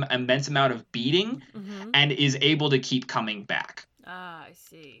immense amount of beating and is able to keep coming back. Ah, I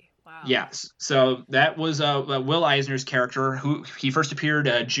see. Wow. Yes. So that was Will Eisner's character, who he first appeared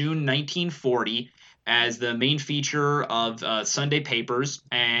June 1940 as the main feature of Sunday papers,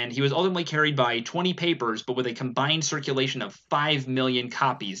 and he was ultimately carried by 20 papers, but with a combined circulation of 5 million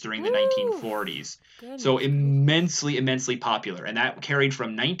copies during the 1940s. Goodness. So immensely popular, and that carried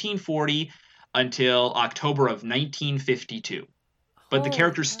from 1940 until October of 1952. But the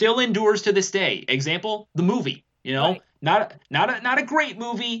character still endures to this day. Example, the movie. You know, right. not a great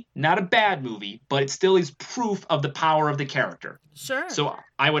movie, not a bad movie, but it still is proof of the power of the character. Sure. So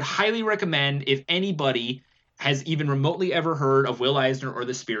I would highly recommend, if anybody has even remotely ever heard of Will Eisner or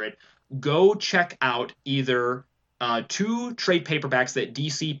the Spirit, go check out either 2 trade paperbacks that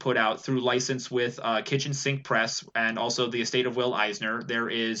DC put out through license with Kitchen Sink Press and also the estate of Will Eisner. There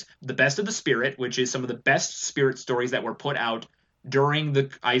is The Best of the Spirit, which is some of the best Spirit stories that were put out during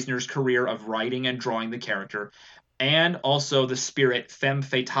the Eisner's career of writing and drawing the character, and also the Spirit Femme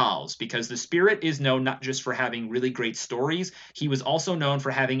Fatales, because the Spirit is known not just for having really great stories, he was also known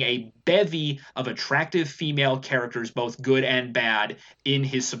for having a bevy of attractive female characters, both good and bad, in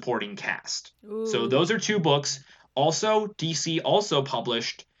his supporting cast. Ooh. So those are 2 books. Also, DC also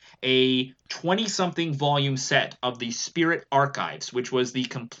published a 20-something volume set of the Spirit Archives, which was the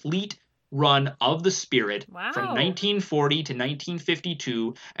complete run of the Spirit from 1940 to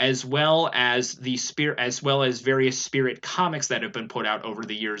 1952, as well as various Spirit comics that have been put out over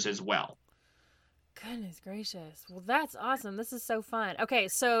the years as well. Goodness gracious! Well, that's awesome. This is so fun. Okay,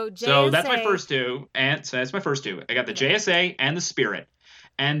 so JSA. So that's my first 2, and so that's my first 2. I got the JSA and the Spirit.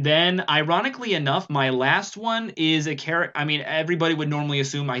 And then, ironically enough, my last one is a character. I mean, everybody would normally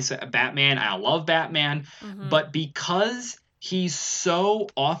assume I said Batman. I love Batman, but because he's so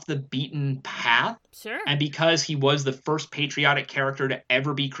off the beaten path. Sure. And because he was the first patriotic character to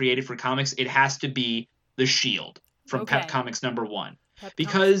ever be created for comics, it has to be the Shield from Pep Comics #1.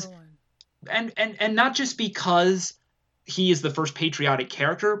 Because and not just because he is the first patriotic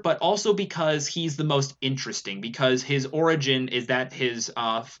character, but also because he's the most interesting, because his origin is that his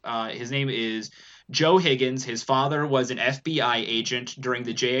name is Joe Higgins. His father was an FBI agent during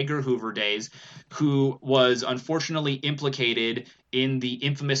the J. Edgar Hoover days, who was unfortunately implicated in the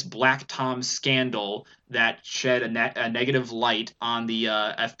infamous Black Tom scandal that shed a negative light on the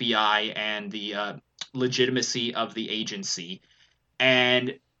FBI and the legitimacy of the agency.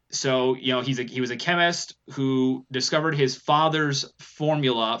 And so, you know, he was a chemist who discovered his father's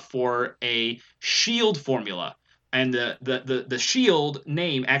formula for a shield formula. And the shield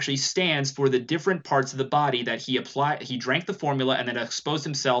name actually stands for the different parts of the body that he applied. He drank the formula and then exposed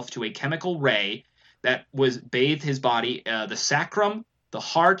himself to a chemical ray that bathed his body, the sacrum, the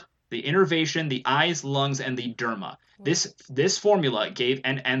heart, the innervation, the eyes, lungs, and the derma. This formula gave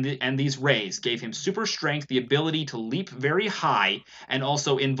and these rays gave him super strength, the ability to leap very high, and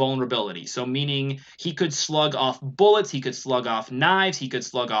also invulnerability. So meaning he could slug off bullets, he could slug off knives, he could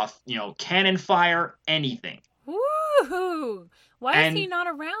slug off, cannon fire, anything. Woohoo! Why is he not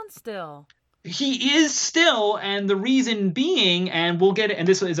around still? He is still, and the reason being, and we'll get it, and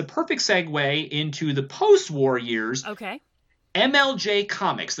this is a perfect segue into the post-war years. Okay. MLJ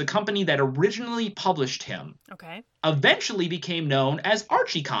Comics, the company that originally published him, eventually became known as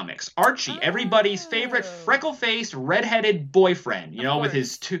Archie Comics. Archie, everybody's favorite freckle-faced, red-headed boyfriend, with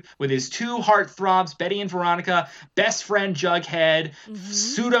his two heartthrobs, Betty and Veronica, best friend Jughead,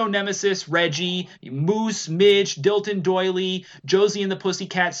 pseudo-nemesis Reggie, Moose, Midge, Dilton Doily, Josie and the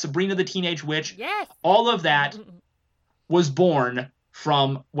Pussycat, Sabrina the Teenage Witch. Yes. All of that was born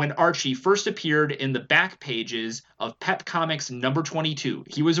from when Archie first appeared in the back pages of Pep Comics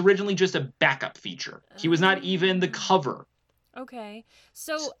 #22. He was originally just a backup feature. He was not even the cover. Okay.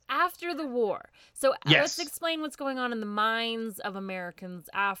 So after the war, so let's Yes. explain what's going on in the minds of Americans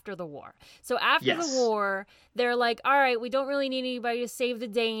after the war. So after the Yes. war, they're like, all right, we don't really need anybody to save the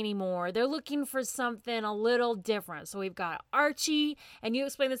day anymore. They're looking for something a little different. So we've got Archie, and you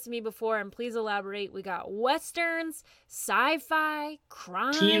explained this to me before, and please elaborate. We got Westerns, sci-fi,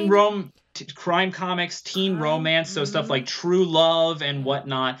 crime. Crime comics, teen Crime, romance, so stuff like True Love and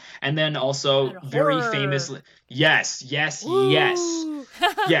whatnot, and then also And very horror. famously, yes. Woo!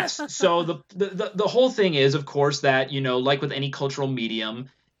 Yes. So the whole thing is, of course, that, like with any cultural medium,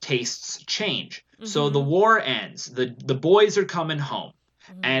 tastes change. So the war ends. The boys are coming home.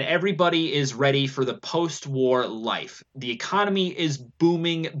 And everybody is ready for the post-war life. The economy is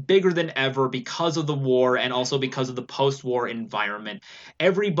booming bigger than ever because of the war and also because of the post-war environment.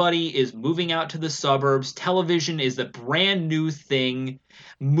 Everybody is moving out to the suburbs. Television is a brand new thing.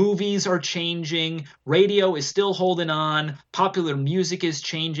 Movies are changing. Radio is still holding on. Popular music is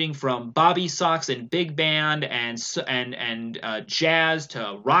changing from bobby socks and big band and jazz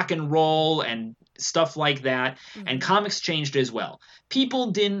to rock and roll and stuff like that. And comics changed as well.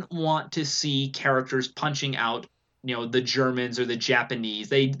 People didn't want to see characters punching out, the Germans or the Japanese.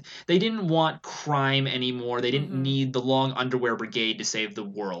 They didn't want crime anymore. They didn't need the long underwear brigade to save the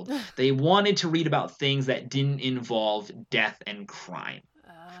world. They wanted to read about things that didn't involve death and crime.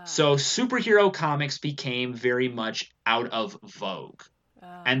 So superhero comics became very much out of vogue.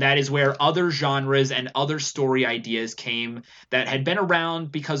 And that is where other genres and other story ideas came that had been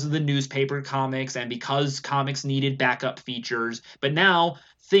around because of the newspaper comics and because comics needed backup features. But now,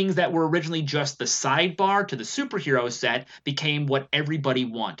 things that were originally just the sidebar to the superhero set became what everybody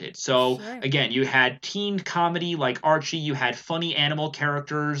wanted. So, again, you had teen comedy like Archie. You had funny animal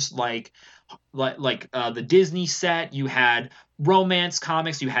characters like the Disney set. You had romance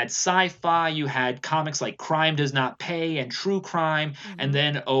comics, you had sci-fi, you had comics like Crime Does Not Pay and True Crime, and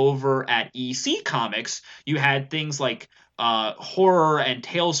then over at EC Comics, you had things like horror and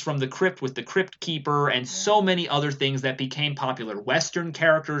Tales from the Crypt with the Crypt Keeper and so many other things that became popular. Western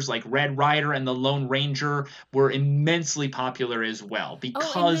characters like Red Ryder and the Lone Ranger were immensely popular as well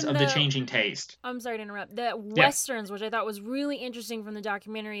because of the changing taste. I'm sorry to interrupt. The Westerns, which I thought was really interesting from the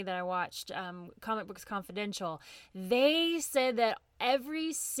documentary that I watched, Comic Books Confidential, they said that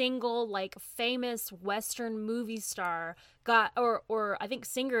every single famous Western movie star got, or I think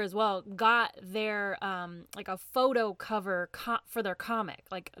singer as well, got their a photo cover for their comic.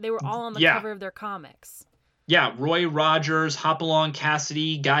 Like they were all on the cover of their comics. Yeah, Roy Rogers, Hopalong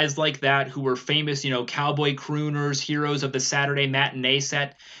Cassidy, guys like that who were famous, cowboy crooners, heroes of the Saturday matinee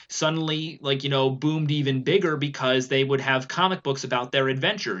set, suddenly, boomed even bigger because they would have comic books about their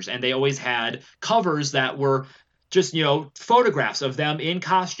adventures. And they always had covers that were just, photographs of them in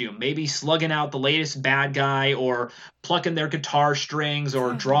costume, maybe slugging out the latest bad guy or plucking their guitar strings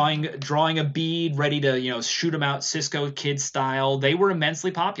or drawing a bead ready to, shoot them out Cisco Kid style. They were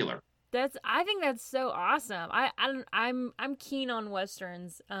immensely popular. I think that's so awesome. I'm keen on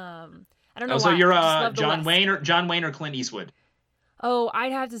Westerns. I don't know why. So you're John Wayne or Clint Eastwood? Oh,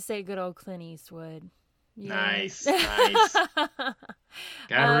 I'd have to say good old Clint Eastwood. Yeah. Nice.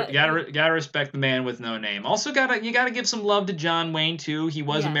 Gotta respect the man with no name. Also, you gotta give some love to John Wayne too. He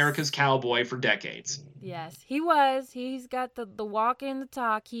was America's cowboy for decades. Yes, he was. He's got the walk and the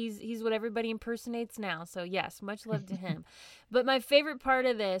talk. He's what everybody impersonates now. So yes, much love to him. But my favorite part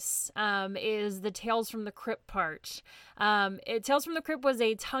of this is the Tales from the Crypt part. Tales from the Crypt was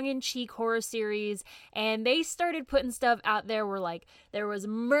a tongue-in-cheek horror series, and they started putting stuff out there where there was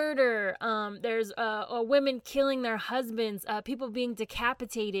murder, there's women killing their husbands, people being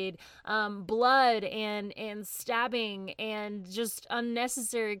decapitated, blood and stabbing and just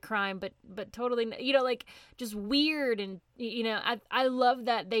unnecessary crime, but totally, just weird. And I love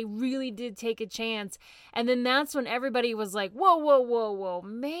that they really did take a chance. And then that's when everybody was like, whoa,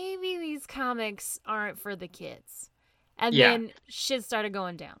 maybe these comics aren't for the kids. And then shit started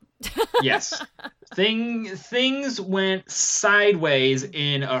going down. Yes. Things went sideways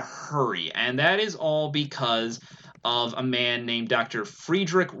in a hurry. And that is all because of a man named Dr.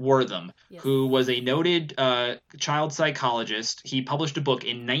 Friedrich Wertham, who was a noted child psychologist. He published a book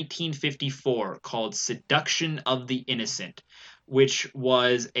in 1954 called Seduction of the Innocent, which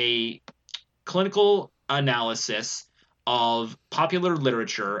was a clinical analysis of popular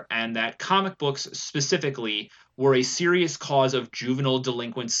literature and that comic books specifically were a serious cause of juvenile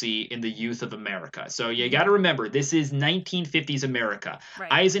delinquency in the youth of America. So you got to remember, this is 1950s America.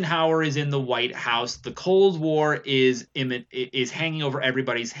 Right. Eisenhower is in the White House. The Cold War is hanging over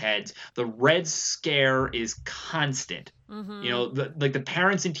everybody's heads. The Red Scare is constant. Mm-hmm. You know, the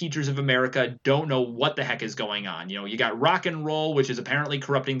parents and teachers of America don't know what the heck is going on. You know, you got rock and roll, which is apparently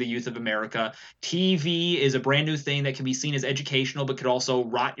corrupting the youth of America. TV is a brand new thing that can be seen as educational, but could also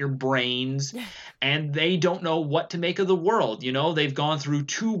rot your brains. And they don't know what to make of the world. You know, they've gone through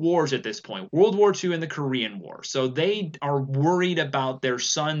 2 wars at this point, World War II and the Korean War. So they are worried about their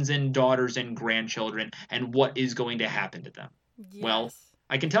sons and daughters and grandchildren and what is going to happen to them. Yes. Well,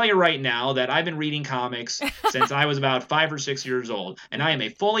 I can tell you right now that I've been reading comics since I was about 5 or 6 years old, and I am a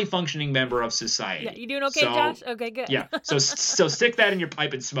fully functioning member of society. Yeah, you doing okay, Josh? Okay, good. Yeah, so stick that in your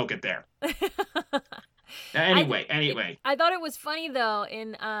pipe and smoke it there. Anyway. I thought it was funny though,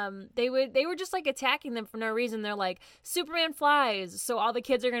 and they were just like attacking them for no reason. They're like, Superman flies, so all the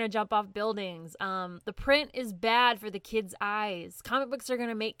kids are gonna jump off buildings. The print is bad for the kids' eyes. Comic books are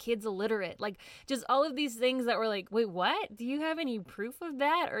gonna make kids illiterate. Like, just all of these things that were like, wait, what? Do you have any proof of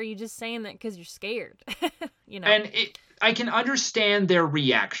that, or are you just saying that because you're scared? You know. And I can understand their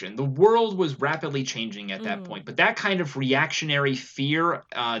reaction. The world was rapidly changing at that point, but that kind of reactionary fear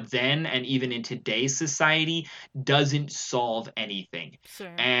then and even in today's society doesn't solve anything.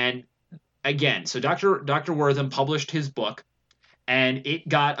 Sure. And again, so Dr. Wortham published his book, and it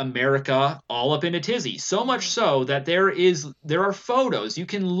got America all up in a tizzy. So much so that there are photos. You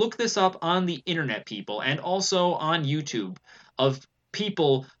can look this up on the internet, people, and also on YouTube, of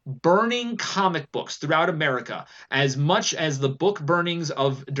people burning comic books throughout America, as much as the book burnings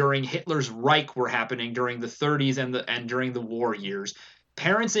of during Hitler's Reich were happening during the 30s and during the war years.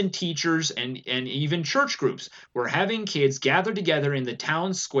 Parents and teachers and even church groups were having kids gather together in the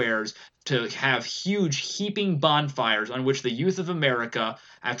town squares to have huge heaping bonfires on which the youth of America,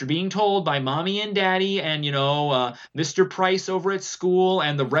 after being told by mommy and daddy and, Mr. Price over at school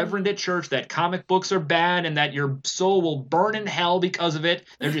and the reverend at church that comic books are bad and that your soul will burn in hell because of it,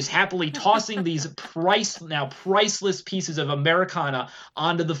 they're just happily tossing these priceless pieces of Americana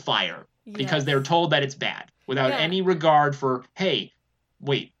onto the fire because they're told that it's bad without any regard for, hey,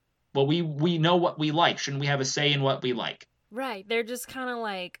 wait, well, we know what we like. Shouldn't we have a say in what we like? Right. They're just kind of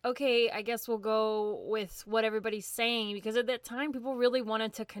like, okay, I guess we'll go with what everybody's saying, because at that time people really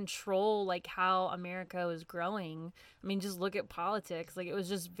wanted to control like how America was growing. I mean, just look at politics. Like, it was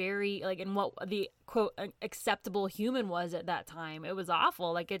just very like, and what the quote acceptable human was at that time. It was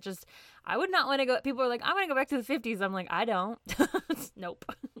awful. Like, it just, I would not want to go. People are like, I want to go back to the 50s. I'm like, I don't. Nope.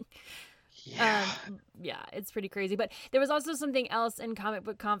 Yeah, it's pretty crazy. But there was also something else in Comic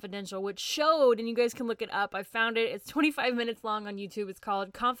Book Confidential which showed, and you guys can look it up. I found it. It's 25 minutes long on YouTube. It's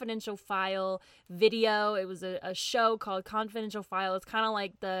called Confidential File Video. It was a show called Confidential File. It's kind of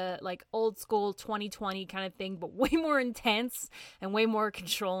like the old school 2020 kind of thing, but way more intense and way more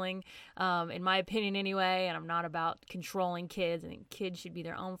controlling, in my opinion anyway. And I'm not about controlling kids. I think kids should be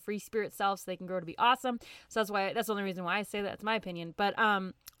their own free spirit self so they can grow to be awesome. So that's the only reason why I say that. It's my opinion. But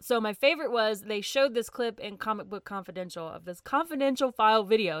so my favorite was they showed this clip in Comic Book Confidential of this confidential file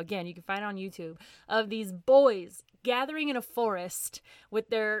video. Again, you can find it on YouTube, of these boys gathering in a forest with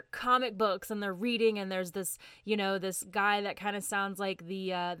their comic books and they're reading, and there's this, this guy that kind of sounds like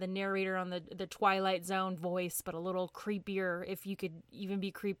the narrator on the Twilight Zone voice, but a little creepier, if you could even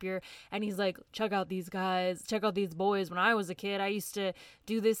be creepier. And he's like, check out these guys, check out these boys. When I was a kid, I used to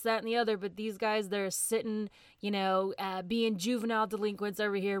do this, that, and the other, but these guys, they're sitting, being juvenile delinquents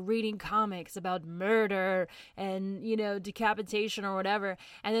over here reading comics about murder and, decapitation or whatever.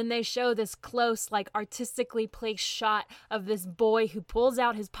 And then they show this close, artistically placed shot of this boy who pulls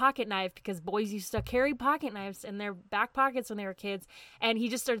out his pocket knife, because boys used to carry pocket knives in their back pockets when they were kids, and he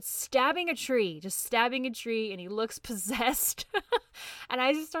just starts stabbing a tree, and he looks possessed. And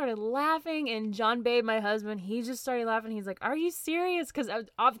I just started laughing, and John Babe, my husband, he just started laughing. He's like, are you serious? Because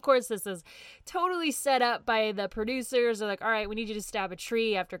of course this is totally set up by the producers. They're like, all right, we need you to stab a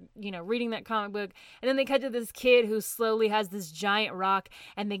tree after reading that comic book. And then they cut to this kid who slowly has this giant rock,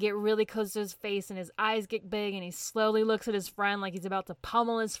 and they get really close to his face, and his eyes get big, and he slowly looks at his friend like he's about to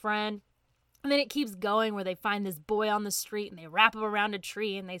pummel his friend. And then it keeps going where they find this boy on the street and they wrap him around a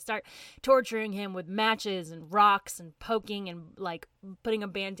tree and they start torturing him with matches and rocks and poking and putting a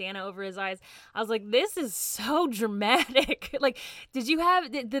bandana over his eyes. I was like, this is so dramatic. Did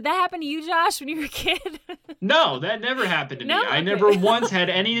that happen to you, Josh, when you were a kid? No, that never happened to me. No? I never once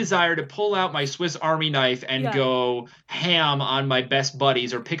had any desire to pull out my Swiss Army knife and go ham on my best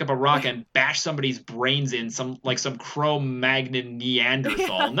buddies, or pick up a rock and bash somebody's brains in some Cro-Magnon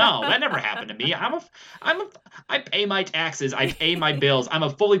Neanderthal. No, that never happened to me. I pay my taxes. I pay my bills. I'm a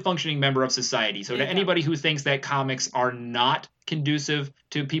fully functioning member of society. So to anybody who thinks that comics are not conducive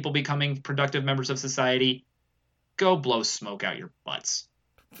to people becoming productive members of society, go blow smoke out your butts.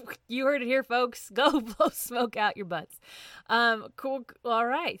 You heard it here, folks. Go blow smoke out your butts. Cool. All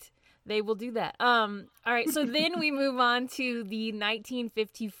right. They will do that. All right. So then we move on to the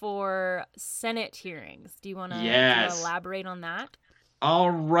 1954 Senate hearings. Do you want to elaborate on that?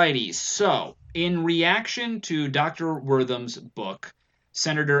 Alrighty. So, in reaction to Dr. Wortham's book,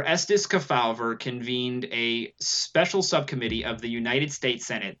 Senator Estes Kefauver convened a special subcommittee of the United States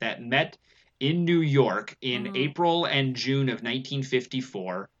Senate that met in New York in April and June of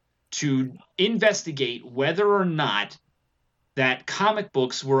 1954 to investigate whether or not that comic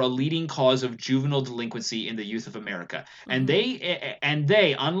books were a leading cause of juvenile delinquency in the youth of America. And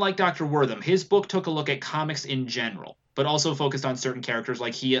they, unlike Dr. Wortham, his book took a look at comics in general, but also focused on certain characters.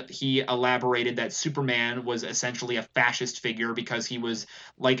 Like he elaborated that Superman was essentially a fascist figure because he was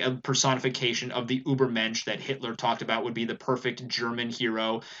like a personification of the Übermensch that Hitler talked about would be the perfect German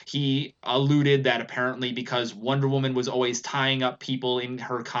hero. He alluded that apparently because Wonder Woman was always tying up people in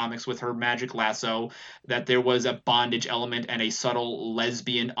her comics with her magic lasso, that there was a bondage element and a subtle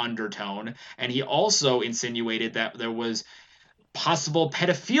lesbian undertone. And he also insinuated that there was possible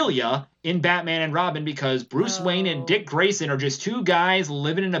pedophilia in Batman and Robin because Bruce Wayne and Dick Grayson are just two guys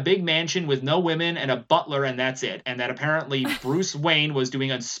living in a big mansion with no women and a butler, and that's it. And that apparently Bruce Wayne was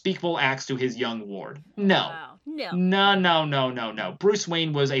doing unspeakable acts to his young ward. No. Wow. No. Bruce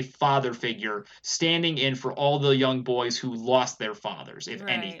Wayne was a father figure standing in for all the young boys who lost their fathers, if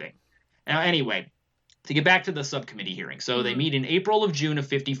anything. Now, anyway, to get back to the subcommittee hearing. So they meet in April of June of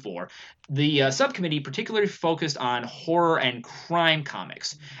 54. The subcommittee particularly focused on horror and crime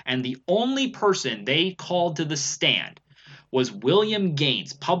comics. And the only person they called to the stand was William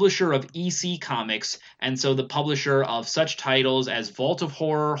Gaines, publisher of EC Comics, and so the publisher of such titles as Vault of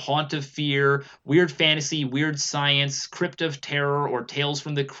Horror, Haunt of Fear, Weird Fantasy, Weird Science, Crypt of Terror, or Tales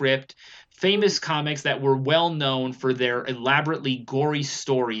from the Crypt. Famous comics that were well known for their elaborately gory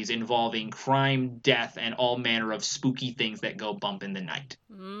stories involving crime, death, and all manner of spooky things that go bump in the night.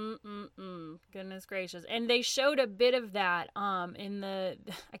 Goodness gracious. And they showed a bit of that in the,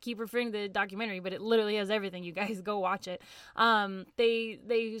 I keep referring to the documentary, but it literally has everything. You guys go watch it.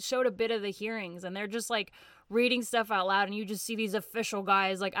 They showed a bit of the hearings, and they're just like reading stuff out loud, and you just see these official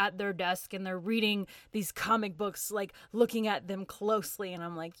guys like at their desk, and they're reading these comic books, like looking at them closely, and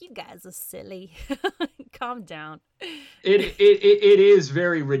I'm like, you guys are silly. Calm down. It is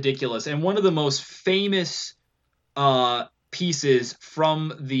very ridiculous. And one of the most famous pieces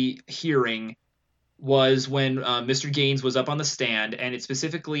from the hearing was when Mr. Gaines was up on the stand, and it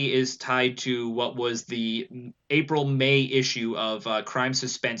specifically is tied to what was the April-May issue of Crime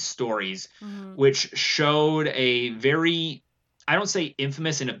Suspense Stories, which showed a very, I don't say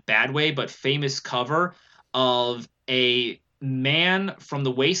infamous in a bad way, but famous cover of a man from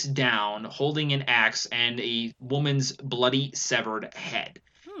the waist down holding an axe and a woman's bloody severed head.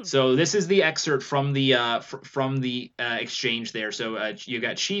 So this is the excerpt from the exchange there. So you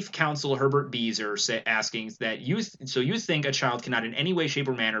got Chief Counsel Herbert Beezer asking that you think a child cannot in any way, shape,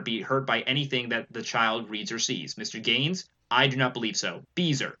 or manner be hurt by anything that the child reads or sees. Mr. Gaines, I do not believe so.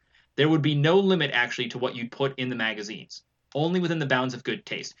 Beezer, there would be no limit actually to what you'd put in the magazines, only within the bounds of good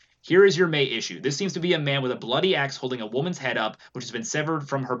taste. Here is your May issue. This seems to be a man with a bloody axe holding a woman's head up, which has been severed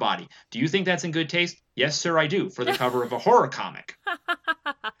from her body. Do you think that's in good taste? Yes, sir, I do, for the cover of a horror comic.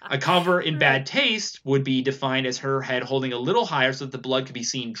 A cover in bad taste would be defined as her head holding a little higher so that the blood could be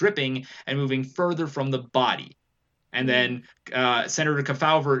seen dripping and moving further from the body. And then Senator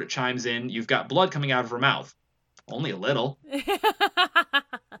Kefauver chimes in, you've got blood coming out of her mouth. Only a little.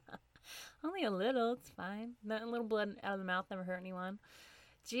 Only a little, it's fine. A little blood out of the mouth never hurt anyone.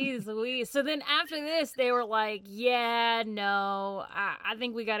 Jeez Louise. So then after this, they were like, yeah, no, I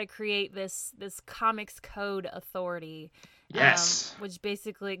think we got to create this Comics Code Authority. Yes. Which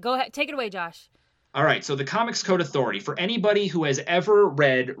basically, go ahead, take it away, Josh. All right, so the Comics Code Authority, for anybody who has ever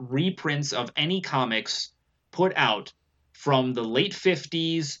read reprints of any comics put out from the late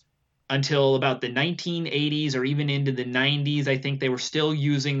 50s until about the 1980s or even into the 90s, I think they were still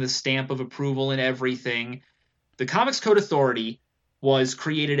using the stamp of approval and everything. The Comics Code Authority was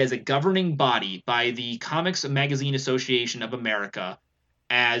created as a governing body by the Comics Magazine Association of America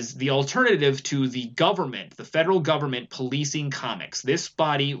as the alternative to the government, the federal government policing comics. This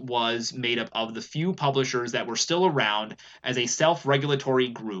body was made up of the few publishers that were still around as a self-regulatory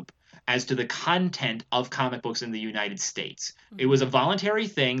group as to the content of comic books in the United States. It was a voluntary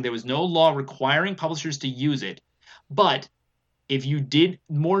thing. There was no law requiring publishers to use it. But if you did,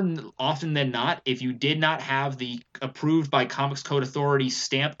 more often than not, if you did not have the approved by Comics Code Authority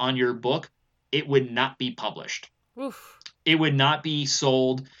stamp on your book, it would not be published. Oof. It would not be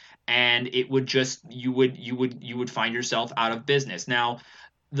sold, and it would just you would find yourself out of business. Now,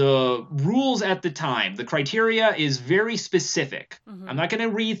 the rules at the time, the criteria is very specific. Mm-hmm. I'm not going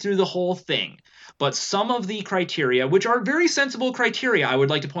to read through the whole thing, but some of the criteria, which are very sensible criteria, I would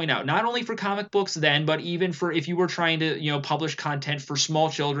like to point out, not only for comic books then, but even for if you were trying to, publish content for small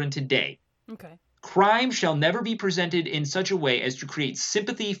children today. Okay. Crime shall never be presented in such a way as to create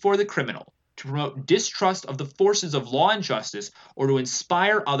sympathy for the criminal, to promote distrust of the forces of law and justice, or to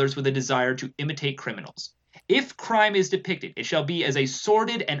inspire others with a desire to imitate criminals. If crime is depicted, it shall be as a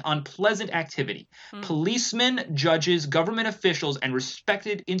sordid and unpleasant activity. Policemen, judges, government officials, and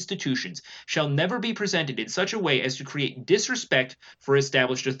respected institutions shall never be presented in such a way as to create disrespect for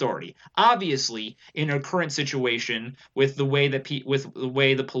established authority. Obviously, in our current situation, with the way that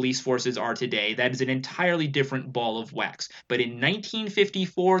the police forces are today, that is an entirely different ball of wax. But in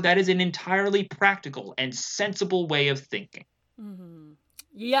 1954, that is an entirely practical and sensible way of thinking. Mm-hmm.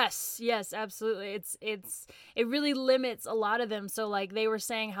 Yes, absolutely. It really limits a lot of them. So like they were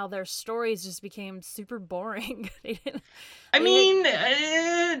saying how their stories just became super boring.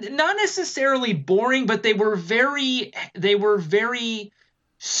 Not necessarily boring, but they were very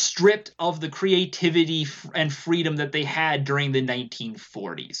stripped of the creativity and freedom that they had during the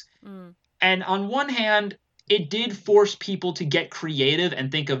 1940s. And on one hand, it did force people to get creative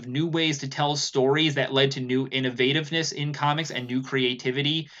and think of new ways to tell stories that led to new innovativeness in comics and new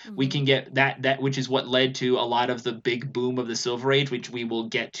creativity. Mm-hmm. We can get that which is what led to a lot of the big boom of the Silver Age, which we will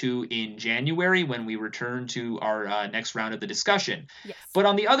get to in January when we return to our next round of the discussion. Yes. But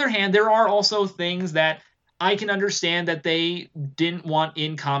on the other hand, there are also things that I can understand that they didn't want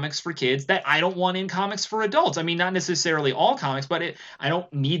in comics for kids that I don't want in comics for adults. I mean, not necessarily all comics, but I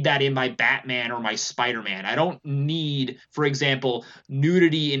don't need that in my Batman or my Spider-Man. I don't need, for example,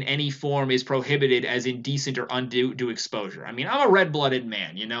 nudity in any form is prohibited as indecent or undue exposure. I mean, I'm a red-blooded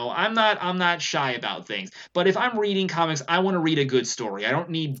man, I'm not shy about things. But if I'm reading comics, I want to read a good story. I don't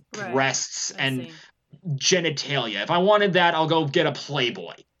need breasts and genitalia. If I wanted that, I'll go get a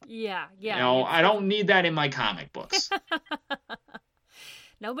Playboy. Yeah. I don't need that in my comic books.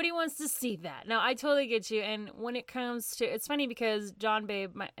 Nobody wants to see that. No, I totally get you. And when it comes to, it's funny because John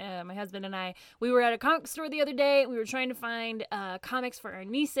Babe, my husband and I, we were at a comic store the other day. We were trying to find comics for our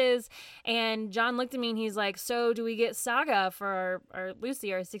nieces. And John looked at me and he's like, so do we get Saga for our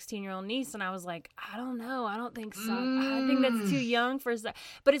Lucy, our 16-year-old niece? And I was like, I don't know. I don't think so. I think that's too young for Saga.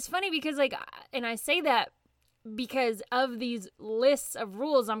 But it's funny because and I say that because of these lists of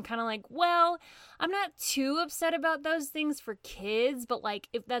rules, I'm kind of like, well, I'm not too upset about those things for kids, but like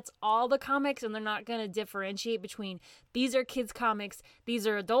if that's all the comics and they're not going to differentiate between these are kids comics, these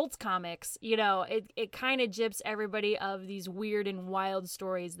are adults comics, it kind of gyps everybody of these weird and wild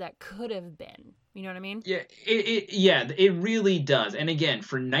stories that could have been. You know what I mean? Yeah, it really does. And again,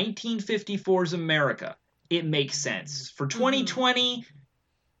 for 1954's America, it makes sense. For 2020,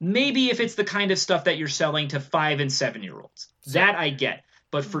 maybe if it's the kind of stuff that you're selling to 5 and 7-year-olds, that I get.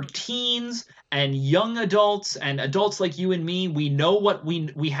 But for teens and young adults and adults like you and me, we know what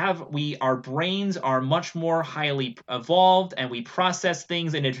our brains are much more highly evolved and we process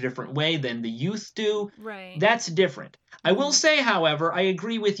things in a different way than the youth do. Right. That's different. I will say, however, I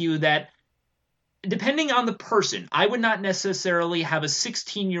agree with you that depending on the person, I would not necessarily have a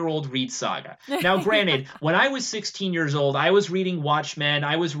 16-year-old read Saga. Now, granted, when I was 16 years old, I was reading Watchmen,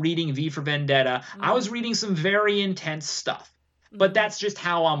 I was reading V for Vendetta, I was reading some very intense stuff. But that's just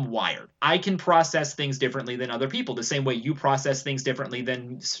how I'm wired. I can process things differently than other people, the same way you process things differently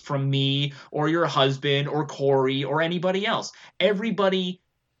than from me or your husband or Corey or anybody else. Everybody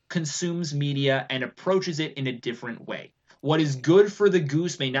consumes media and approaches it in a different way. What is good for the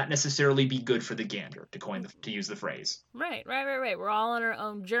goose may not necessarily be good for the gander, to use the phrase. Right. We're all on our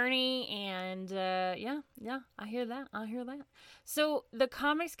own journey, and yeah, I hear that. So the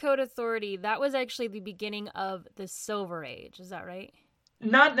Comics Code Authority, that was actually the beginning of the Silver Age, is that right?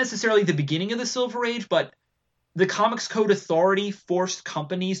 Not necessarily the beginning of the Silver Age, but the Comics Code Authority forced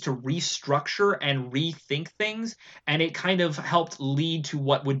companies to restructure and rethink things, and it kind of helped lead to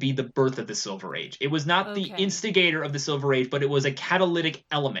what would be the birth of the Silver Age. It was not the instigator of the Silver Age, but it was a catalytic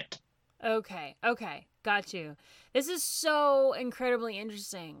element. Okay, got you. This is so incredibly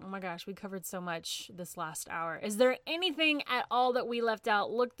interesting. Oh my gosh, we covered so much this last hour. Is there anything at all that we left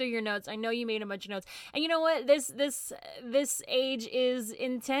out? Look through your notes. I know you made a bunch of notes. And you know what? This age is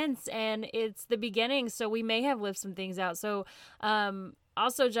intense and it's the beginning, so we may have left some things out. So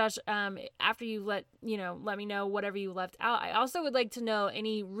also, Josh, after you let me know whatever you left out, I also would like to know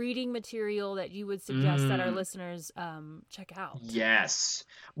any reading material that you would suggest that our listeners check out. Yes.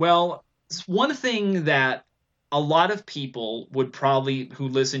 Well, one thing that a lot of people would probably, who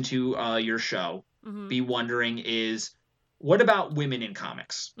listen to your show, be wondering is, what about women in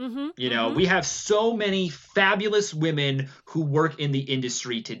comics? Mm-hmm. You know, we have so many fabulous women who work in the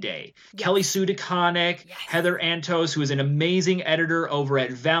industry today. Yes. Kelly Sue DeConnick, Yes. Heather Antos, who is an amazing editor over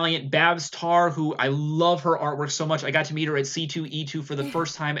at Valiant, Babs Tarr, who I love her artwork so much. I got to meet her at C2E2 for the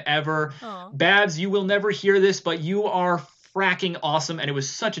first time ever. Aw. Babs, you will never hear this, but you are fracking awesome, and it was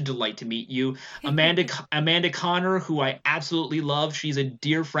such a delight to meet you. Amanda Connor, who I absolutely love. She's a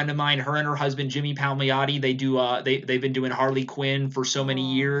dear friend of mine. Her and her husband Jimmy Palmiotti, they've been doing Harley Quinn for so many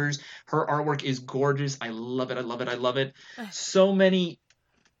Aw. years. Her artwork is gorgeous. I love it. I love it. I love it. So many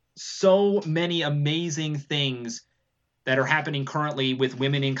amazing things that are happening currently with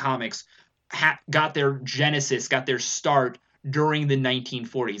women in comics got their genesis, got their start during the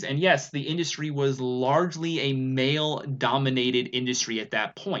 1940s. And yes, the industry was largely a male-dominated industry at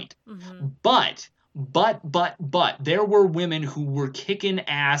that point. Mm-hmm. But there were women who were kicking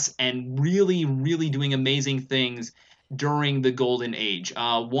ass and really, really doing amazing things during the Golden Age.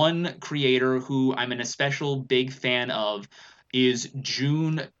 One creator who I'm an especial big fan of is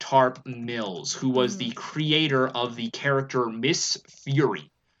June Tarp Mills, who was the creator of the character Miss Fury,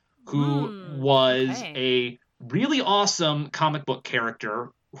 who was a really awesome comic book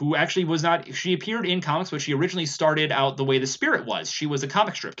character who actually was not, she appeared in comics, but she originally started out the way the Spirit was. She was a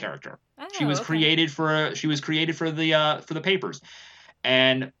comic strip character. She was created for the papers.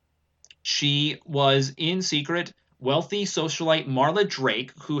 And she was in secret wealthy socialite Marla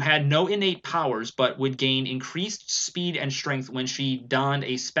Drake, who had no innate powers but would gain increased speed and strength when she donned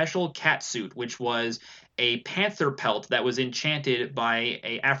a special cat suit, which was a panther pelt that was enchanted by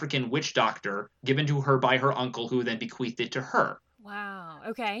an African witch doctor given to her by her uncle, who then bequeathed it to her. Wow.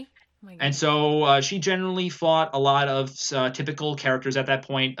 Okay. And so she generally fought a lot of typical characters at that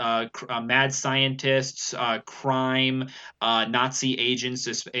point, mad scientists, crime, Nazi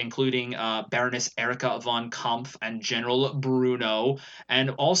agents, including Baroness Erika von Kampf and General Bruno.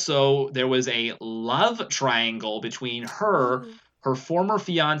 And also there was a love triangle between her, her former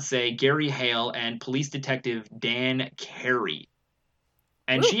fiancé, Gary Hale, and police detective Dan Carey.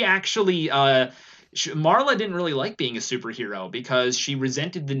 And she actually... Marla didn't really like being a superhero because she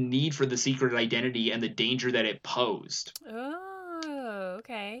resented the need for the secret identity and the danger that it posed. Oh,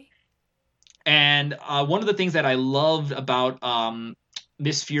 okay. And one of the things that I loved about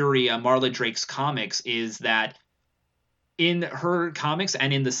Miss Fury, Marla Drake's comics, is that in her comics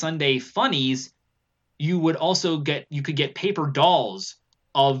and in the Sunday Funnies, you could get paper dolls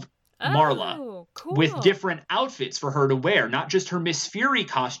of Marla with different outfits for her to wear, not just her Miss Fury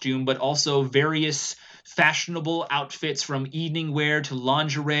costume, but also various fashionable outfits, from evening wear to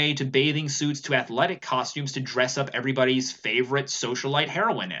lingerie to bathing suits to athletic costumes to dress up everybody's favorite socialite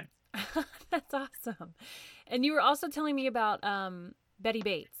heroine in. That's awesome. And you were also telling me about Betty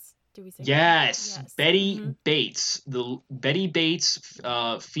Bates. Did we say yes. Yes. Betty Bates, the Betty Bates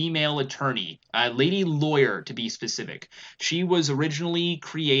female attorney, lady lawyer to be specific. She was originally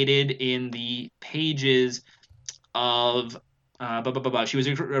created in the pages of she was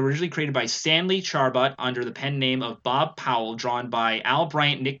originally created by Stanley Charbot under the pen name of Bob Powell, drawn by Al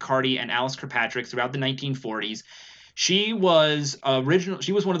Bryant, Nick Cardy, and Alice Kirkpatrick throughout the 1940s. She was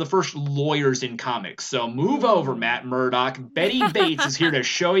one of the first lawyers in comics. So move over, Matt Murdock. Betty Bates is here to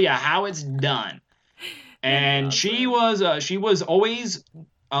show you how it's done. And awesome. she was always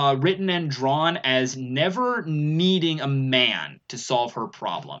written and drawn as never needing a man to solve her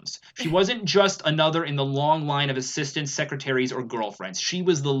problems. She wasn't just another in the long line of assistants, secretaries, or girlfriends. She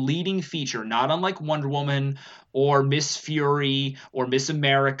was the leading feature, not unlike Wonder Woman or Miss Fury or Miss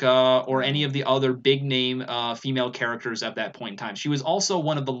America or any of the other big name female characters at that point in time. She was also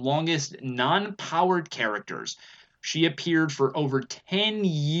one of the longest non-powered characters. She appeared for over 10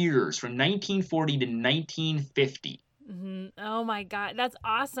 years, from 1940 to 1950. Mm-hmm. Oh my God, that's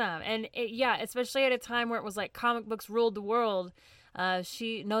awesome. And especially at a time where it was like comic books ruled the world.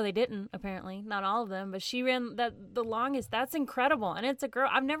 They didn't, apparently, not all of them, but she ran the longest. That's incredible. And it's a girl.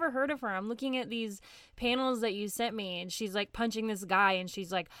 I've never heard of her. I'm looking at these panels that you sent me, and she's like punching this guy, and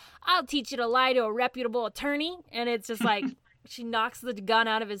she's like, "I'll teach you to lie to a reputable attorney." And it's just like she knocks the gun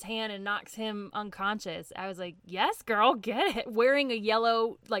out of his hand and knocks him unconscious. I was like, yes, girl, get it. Wearing a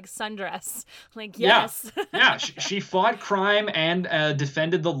yellow like sundress. Like, yes. Yeah. She fought crime and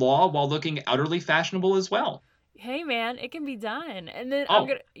defended the law while looking utterly fashionable as well. Hey man, it can be done. And then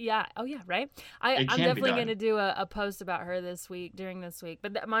right? I'm definitely gonna do a post about her during this week.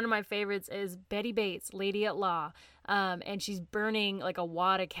 But one of my favorites is Betty Bates, Lady at Law. and she's burning like a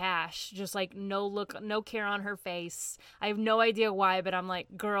wad of cash, just like no care on her face. I have no idea why, but I'm like,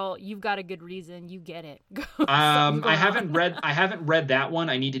 girl, you've got a good reason. You get it. I haven't read that one.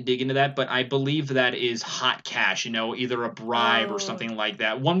 I need to dig into that, but I believe that is hot cash, either a bribe or something like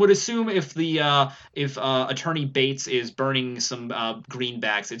that. One would assume if Attorney Bates is burning some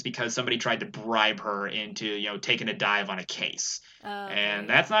greenbacks, it's because somebody tried to bribe her into, taking a dive on a case. Okay. And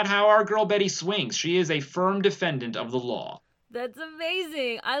that's not how our girl Betty swings. She is a firm defendant of the law. That's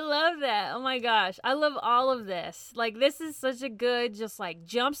amazing. I love that. Oh my gosh. I love all of this. Like, this is such a good, just like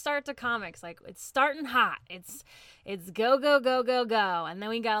jump start to comics. Like, it's starting hot. It's go, go, go, go, go. And then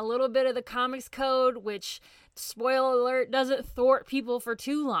we got a little bit of the comics code, which, spoiler alert, doesn't thwart people for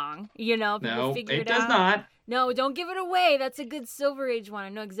too long. People figure it out. No, it does not. No, don't give it away. That's a good Silver Age one. I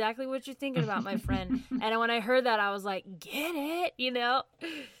know exactly what you're thinking about, my friend. And when I heard that, I was like, get it,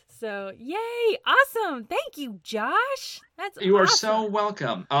 So, yay. Awesome. Thank you, Josh. That's You are awesome. so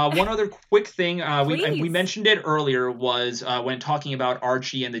welcome. One other quick thing we mentioned it earlier was when talking about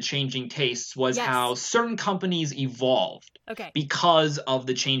Archie and the changing tastes was how certain companies evolved because of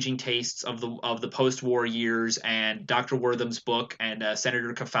the changing tastes of the post-war years and Dr. Wortham's book and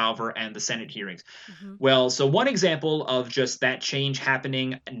Senator Kefauver and the Senate hearings. Mm-hmm. Well, so one example of just that change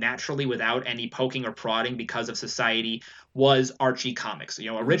happening naturally without any poking or prodding because of society was Archie Comics.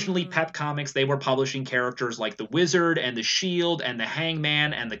 Originally Pep Comics, they were publishing characters like the Wizard and the Shield and the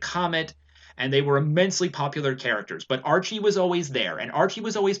Hangman and the Comet, and they were immensely popular characters. But Archie was always there, and Archie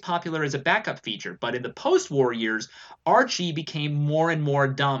was always popular as a backup feature. But in the post-war years, Archie became more and more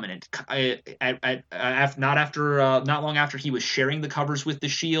dominant. Not long after he was sharing the covers with the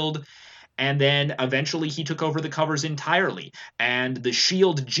Shield. And then eventually he took over the covers entirely. And the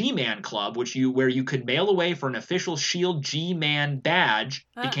Shield G-Man Club, where you could mail away for an official Shield G-Man badge,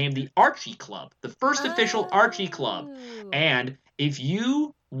 became the Archie Club, the first official Archie Club. And if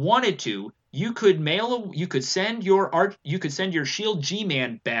you wanted to, you could send your Shield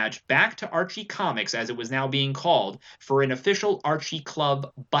G-Man badge back to Archie Comics, as it was now being called, for an official Archie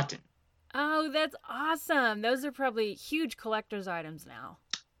Club button. Oh, that's awesome. Those are probably huge collector's items now.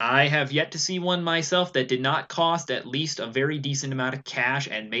 I have yet to see one myself that did not cost at least a very decent amount of cash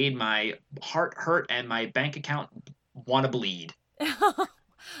and made my heart hurt and my bank account want to bleed.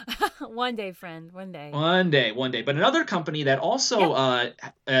 One day, friend. One day. One day. But another company that also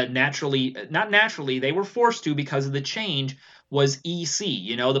they were forced to because of the change was EC.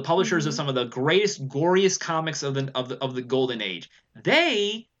 The publishers of some of the greatest, goriest comics of the Golden Age.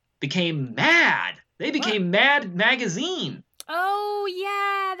 They became Mad. They became Mad Magazine. Oh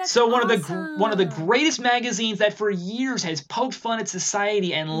yeah, that's so awesome. one of the greatest magazines that for years has poked fun at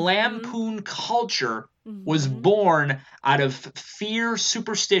society and lampooned culture was born out of fear,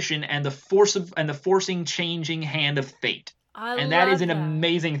 superstition, and the forcing changing hand of fate. And that is an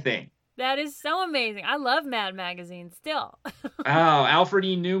amazing thing. That is so amazing. I love Mad Magazine still. Alfred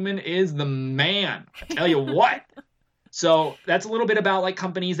E. Newman is the man. I tell you what. So that's a little bit about like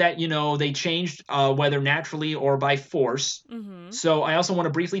companies that, they changed whether naturally or by force. Mm-hmm. So I also want to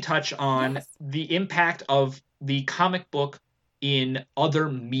briefly touch on the impact of the comic book in other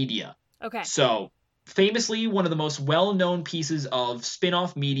media. Okay. So famously, one of the most well-known pieces of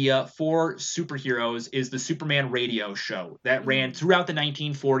spin-off media for superheroes is the Superman radio show that ran throughout the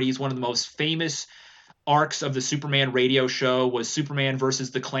 1940s. One of the most famous arcs of the Superman radio show was Superman versus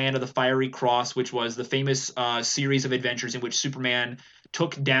the Clan of the Fiery Cross, which was the famous series of adventures in which Superman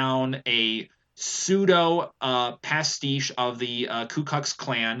took down a pseudo pastiche of the Ku Klux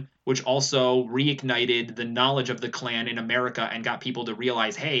Klan, which also reignited the knowledge of the Klan in America and got people to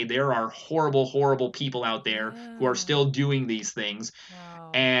realize, hey, there are horrible, horrible people out there who are still doing these things.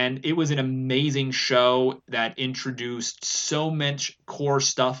 Wow. And it was an amazing show that introduced so much core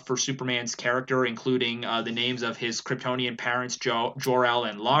stuff for Superman's character, including the names of his Kryptonian parents, Jor-El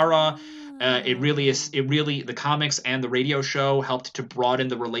and Lara. The comics and the radio show helped to broaden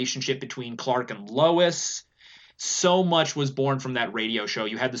the relationship between Clark and Lois. So much was born from that radio show.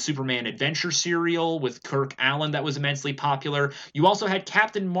 You had the Superman Adventure serial with Kirk Allen that was immensely popular. You also had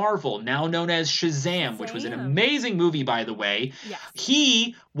Captain Marvel, now known as Shazam, which was an amazing movie, by the way. Yes.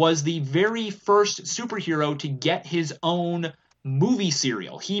 He was the very first superhero to get his own movie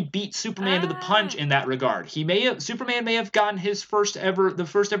serial. He beat Superman to the punch in that regard. Superman may have gotten the first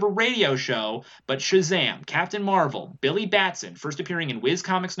ever radio show, but Shazam, Captain Marvel, Billy Batson, first appearing in Whiz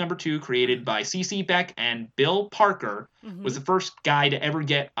Comics #2, created by C.C. Beck and Bill Parker, was the first guy to ever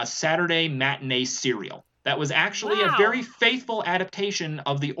get a Saturday matinee serial. That was actually a very faithful adaptation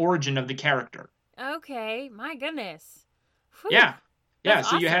of the origin of the character. Okay, my goodness. Whew. Yeah. Yeah,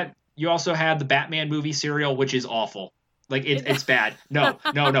 so awesome. You also had the Batman movie serial, which is awful. Like, it's bad. No.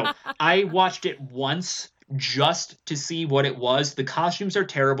 I watched it once just to see what it was. The costumes are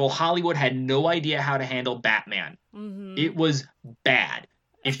terrible. Hollywood had no idea how to handle Batman. Mm-hmm. It was bad.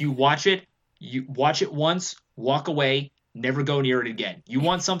 If you watch it once, walk away, never go near it again. You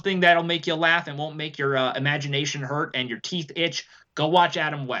want something that'll make you laugh and won't make your imagination hurt and your teeth itch? Go watch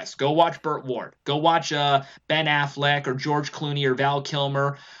Adam West. Go watch Burt Ward. Go watch Ben Affleck or George Clooney or Val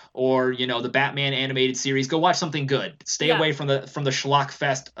Kilmer or, the Batman animated series. Go watch something good. Stay away from the schlock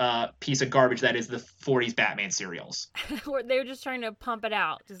fest piece of garbage that is the 40s Batman serials. They were just trying to pump it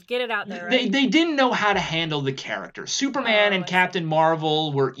out. Just get it out there, right? They didn't know how to handle the characters. Superman and Captain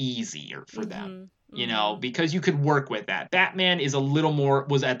Marvel were easier for them. Because you could work with that. Batman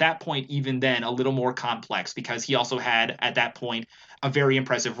was at that point, even then, a little more complex because he also had, at that point, a very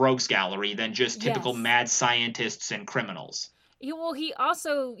impressive rogues gallery than just typical mad scientists and criminals. He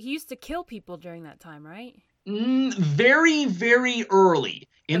used to kill people during that time, right? Very, very early.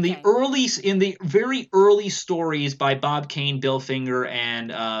 In the very early stories by Bob Kane, Bill Finger,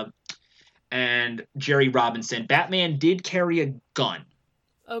 and Jerry Robinson, Batman did carry a gun.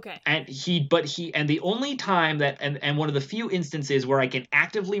 Okay. And the only time and one of the few instances where I can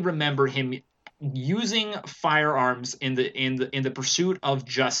actively remember him using firearms in the pursuit of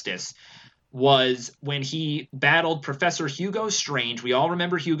justice was when he battled Professor Hugo Strange. We all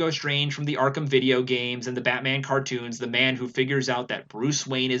remember Hugo Strange from the Arkham video games and the Batman cartoons, the man who figures out that Bruce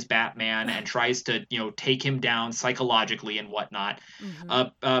Wayne is Batman and tries to, take him down psychologically and whatnot.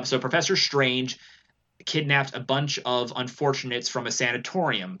 Mm-hmm. So Professor Strange kidnapped a bunch of unfortunates from a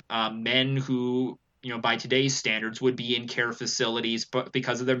sanatorium, men who, by today's standards would be in care facilities but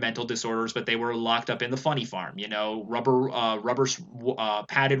because of their mental disorders, but they were locked up in the funny farm, rubber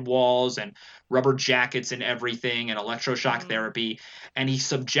padded walls and rubber jackets and everything and electroshock therapy. And he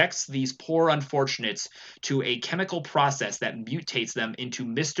subjects these poor unfortunates to a chemical process that mutates them into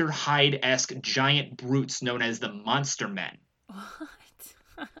Mr. Hyde-esque giant brutes known as the Monster Men. What?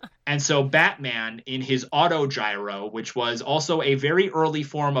 And so Batman, in his autogyro, which was also a very early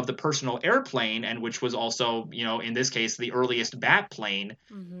form of the personal airplane, and which was also, in this case, the earliest Batplane,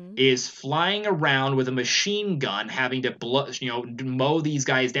 is flying around with a machine gun, having to mow these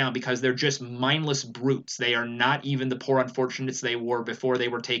guys down because they're just mindless brutes. They are not even the poor unfortunates they were before they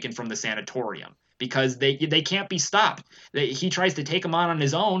were taken from the sanatorium. Because they can't be stopped. He tries to take them on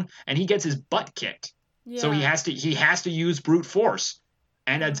his own, and he gets his butt kicked. Yeah. So he has to use brute force.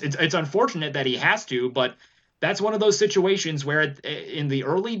 And it's unfortunate that he has to, but that's one of those situations where in the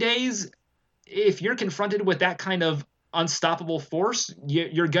early days, if you're confronted with that kind of unstoppable force,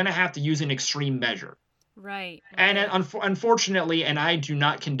 you're going to have to use an extreme measure. Right. And unfortunately, and I do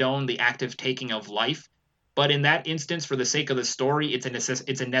not condone the active taking of life, but in that instance, for the sake of the story, it's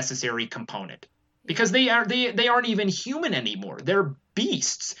a necessary component. Because they aren't even human anymore. They're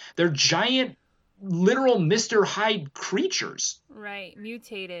beasts. They're giant, literal Mr. Hyde creatures. Right,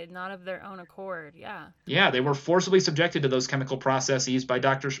 mutated, not of their own accord. Yeah, they were forcibly subjected to those chemical processes by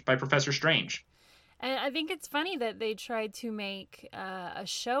Professor Strange. And I think it's funny that they tried to make a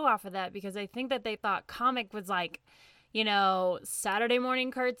show off of that, because I think that they thought comic was like, Saturday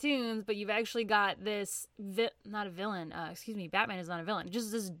morning cartoons, but you've actually got this not a villain. Batman is not a villain.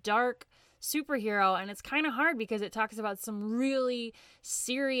 Just this dark superhero, and it's kind of hard because it talks about some really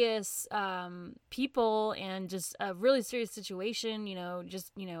serious people and just a really serious situation,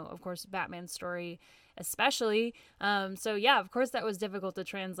 of course Batman's story especially. So yeah, of course that was difficult to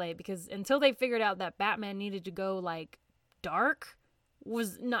translate, because until they figured out that Batman needed to go like dark,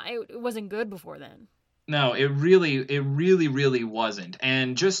 it wasn't good before then. No, it really wasn't.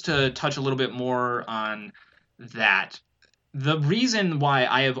 And just to touch a little bit more on that, the reason why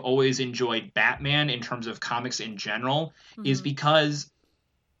I have always enjoyed Batman in terms of comics in general is because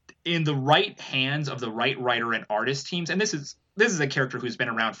in the right hands of the right writer and artist teams, and this is a character who's been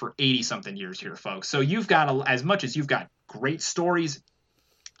around for 80-something years here, folks. So you've got, as much as you've got great stories,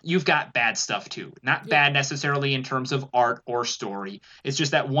 you've got bad stuff too. Not bad necessarily in terms of art or story. It's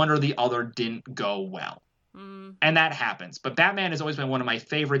just that one or the other didn't go well. And that happens. But Batman has always been one of my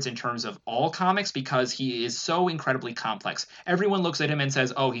favorites in terms of all comics because he is so incredibly complex. Everyone looks at him and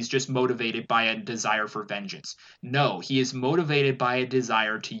says, oh, he's just motivated by a desire for vengeance. No, he is motivated by a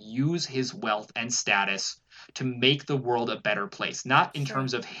desire to use his wealth and status to make the world a better place. Not in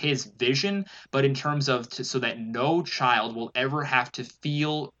terms of his vision, but in terms of so that no child will ever have to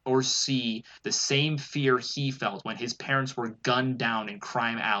feel or see the same fear he felt when his parents were gunned down in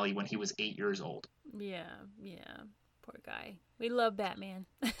Crime Alley when he was 8 years old. Yeah. Poor guy. We love Batman.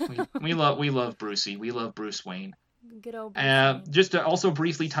 we love Brucey. We love Bruce Wayne. Good old Bruce Lee. Just to also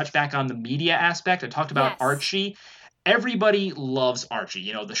briefly touch back on the media aspect, I talked about Yes. Archie. Everybody loves Archie.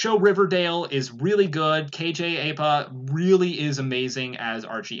 You know, the show Riverdale is really good. KJ Apa really is amazing as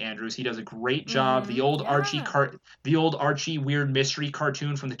Archie Andrews. He does a great job. The old the old Archie weird mystery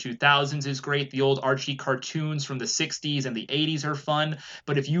cartoon from the 2000s is great. The old Archie cartoons from the 60s and the 80s are fun.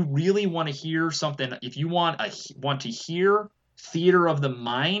 But if you really want to hear something, if you want to hear theater of the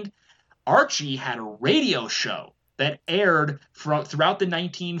mind, Archie had a radio show that aired throughout the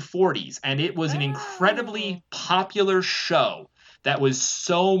 1940s, and it was an incredibly popular show that was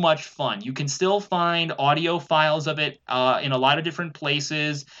so much fun. You can still find audio files of it in a lot of different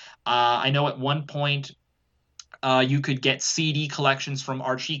places. I know at one point you could get CD collections from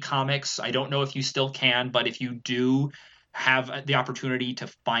Archie Comics. I don't know if you still can, but if you do have the opportunity to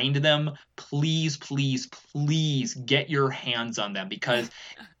find them, please, please, please get your hands on them, because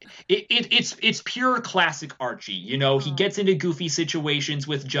it's pure classic Archie. You know, he gets into goofy situations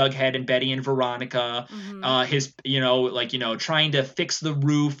with Jughead and Betty and Veronica. Trying to fix the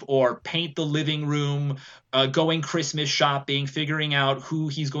roof or paint the living room, going Christmas shopping, figuring out who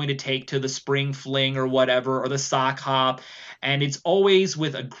he's going to take to the spring fling or whatever, or the sock hop. And it's always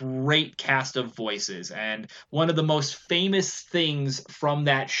with a great cast of voices. And one of the most famous things from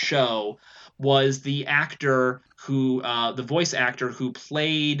that show was the voice actor who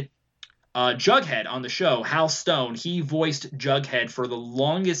played Jughead on the show, Hal Stone. He voiced Jughead for the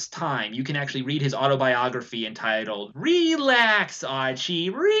longest time. You can actually read his autobiography entitled "Relax, Archie,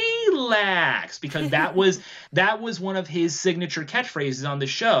 Relax," because that was one of his signature catchphrases on the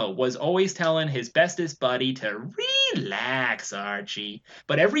show, was always telling his bestest buddy to relax, Archie.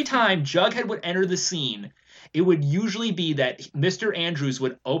 But every time Jughead would enter the scene, it would usually be that Mr. Andrews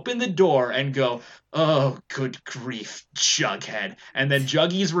would open the door and go, "Oh, good grief, Jughead." And then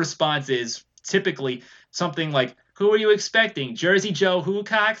Juggy's response is typically something like, "Who are you expecting? Jersey Joe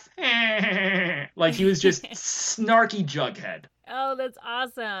Hoocox?" Like he was just snarky Jughead. Oh, that's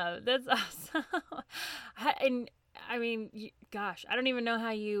awesome. That's awesome. And I mean, gosh, I don't even know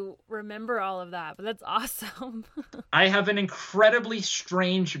how you remember all of that, but that's awesome. I have an incredibly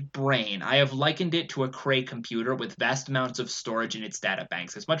strange brain. I have likened it to a Cray computer with vast amounts of storage in its data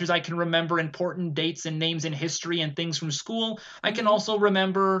banks. As much as I can remember important dates and names in history and things from school, I can also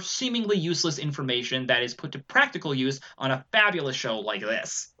remember seemingly useless information that is put to practical use on a fabulous show like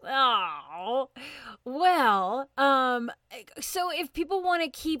this. Oh, well, so if people want to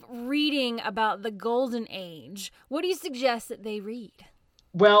keep reading about the Golden Age, what do you suggest that they read?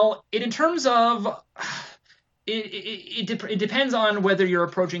 Well, in terms of... It depends on whether you're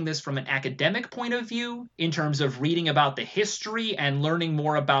approaching this from an academic point of view, in terms of reading about the history and learning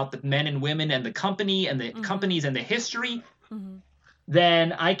more about the men and women and the company and the companies and the history. Mm-hmm.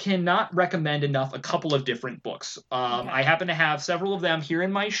 Then I cannot recommend enough a couple of different books. I happen to have several of them here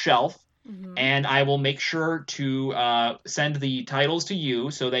in my shelf, and I will make sure to send the titles to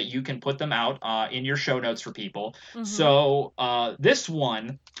you so that you can put them out in your show notes for people. So this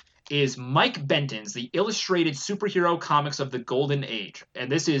one is Mike Benton's The Illustrated Superhero Comics of the Golden Age.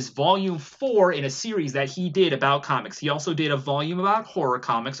 And this is volume 4 in a series that he did about comics. He also did a volume about horror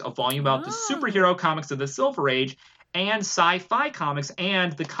comics, a volume about the superhero comics of the Silver Age, and sci-fi comics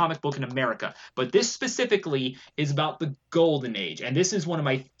and the comic book in America. But this specifically is about the Golden Age. And this is one of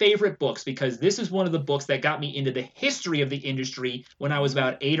my favorite books because this is one of the books that got me into the history of the industry when I was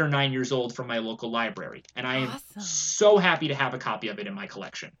about 8 or 9 years old from my local library. And I am so happy to have a copy of it in my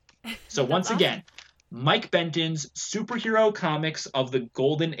collection. So once again, Mike Benton's Superhero Comics of the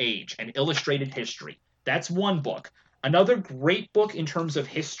Golden Age, an Illustrated History. That's one book. Another great book in terms of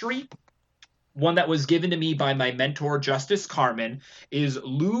history, one that was given to me by my mentor, Justice Carmen, is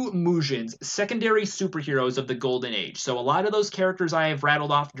Lou Mugin's Secondary Superheroes of the Golden Age. So a lot of those characters I have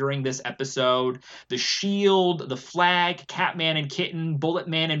rattled off during this episode, the Shield, the Flag, Catman and Kitten, Bullet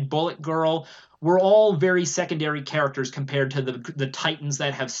Man and Bullet Girl, were all very secondary characters compared to the titans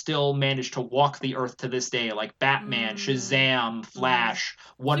that have still managed to walk the earth to this day, like Batman, Shazam, Flash,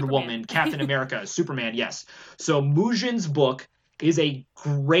 Wonder Woman, Captain America, Superman, yes. So Mugin's book is a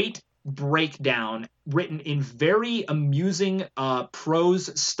great breakdown written in very amusing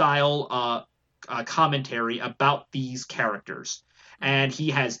prose style commentary about these characters. And he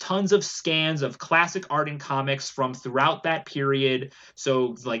has tons of scans of classic art and comics from throughout that period.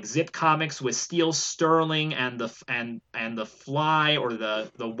 So like Zip Comics with Steel Sterling and the Fly or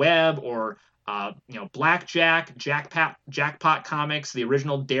the Web, or Blackjack, Jackpot Comics, the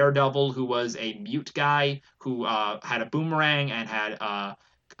original Daredevil, who was a mute guy who had a boomerang and had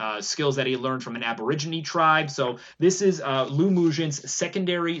skills that he learned from an Aborigine tribe. So this is Lou Mugin's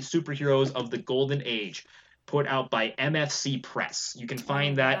Secondary Superheroes of the Golden Age. put out by MFC Press. You can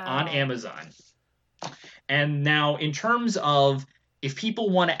find that on Amazon. And now, in terms of if people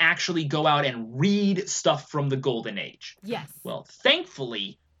want to actually go out and read stuff from the Golden Age. Yes. Well,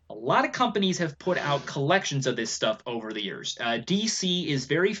 thankfully, a lot of companies have put out collections of this stuff over the years. DC is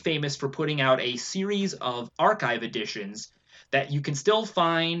very famous for putting out a series of archive editions that you can still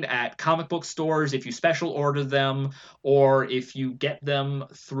find at comic book stores if you special order them, or if you get them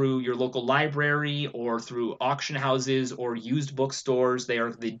through your local library or through auction houses or used bookstores. They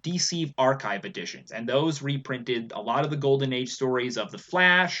are the DC Archive editions, and those reprinted a lot of the Golden Age stories of the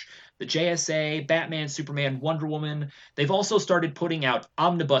Flash, the JSA, Batman, Superman, Wonder Woman. They've also started putting out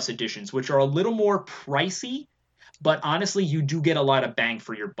omnibus editions, which are a little more pricey, but honestly, you do get a lot of bang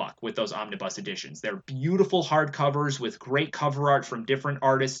for your buck with those omnibus editions. They're beautiful hardcovers with great cover art from different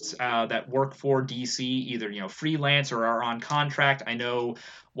artists that work for DC, either freelance or are on contract. I know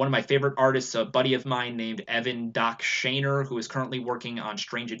one of my favorite artists, a buddy of mine named Evan Doc Shaner, who is currently working on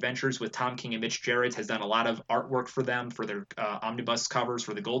Strange Adventures with Tom King and Mitch Gerads, has done a lot of artwork for them for their omnibus covers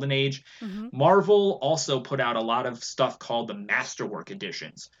for the Golden Age. Mm-hmm. Marvel also put out a lot of stuff called the Masterwork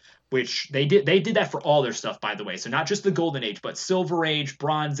editions, which they did that for all their stuff, by the way. So not just the Golden Age, but Silver Age,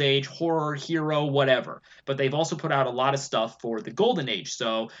 Bronze Age, horror, hero, whatever. But they've also put out a lot of stuff for the Golden Age.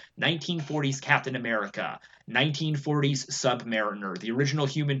 So 1940s Captain America, 1940s Submariner, the original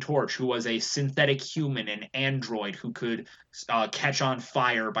Human Torch, who was a synthetic human, an android who could catch on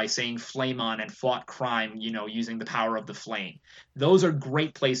fire by saying flame on and fought crime, using the power of the flame. Those are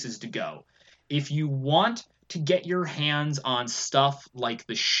great places to go. If you want to get your hands on stuff like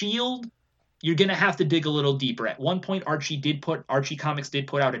the Shield, you're going to have to dig a little deeper. At one point, Archie Comics did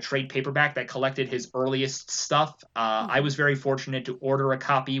put out a trade paperback that collected his earliest stuff. I was very fortunate to order a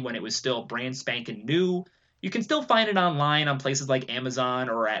copy when it was still brand spanking new. You can still find it online on places like Amazon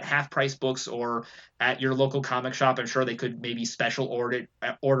or at Half Price Books or at your local comic shop. I'm sure they could maybe special order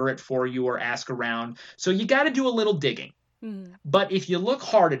it for you or ask around. So you got to do a little digging. But if you look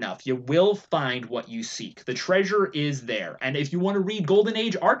hard enough, you will find what you seek. The treasure is there. And if you want to read Golden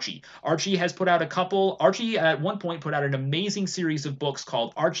Age Archie has put out Archie at one point put out an amazing series of books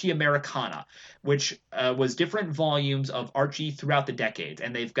called Archie Americana, which was different volumes of Archie throughout the decades.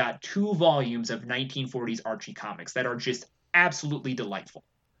 And they've got 2 volumes of 1940s Archie comics that are just absolutely delightful.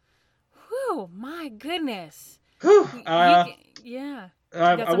 Whew, my goodness. Whew, yeah.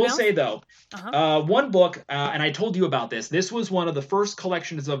 I will say, though, one book, and I told you about this, this was one of the first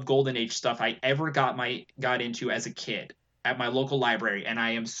collections of Golden Age stuff I ever got into as a kid at my local library, and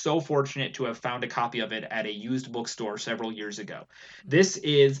I am so fortunate to have found a copy of it at a used bookstore several years ago. This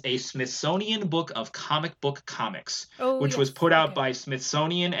is a Smithsonian book of comic book comics, which was put out by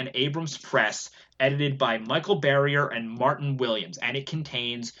Smithsonian and Abrams Press, edited by Michael Barrier and Martin Williams, and it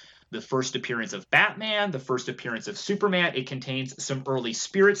contains the first appearance of Batman, the first appearance of Superman. It contains some early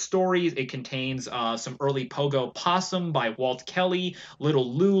Spirit stories. It contains some early Pogo Possum by Walt Kelly, Little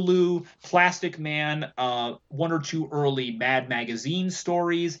Lulu, Plastic Man, 1 or 2 early Mad Magazine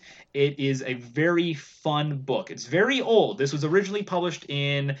stories. It is a very fun book. It's very old. This was originally published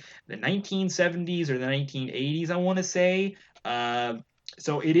in the 1970s or the 1980s, I want to say.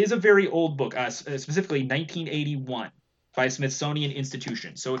 So it is a very old book, specifically 1981. By Smithsonian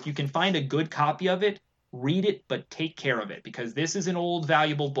Institution. So if you can find a good copy of it, read it, but take care of it, because this is an old,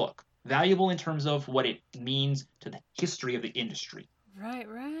 valuable book. Valuable in terms of what it means to the history of the industry.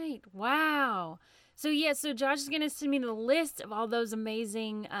 Right. Wow. So Josh is going to send me the list of all those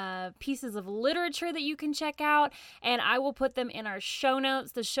amazing pieces of literature that you can check out, and I will put them in our show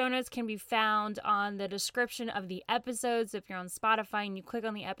notes. The show notes can be found on the description of the episode. So if you're on Spotify and you click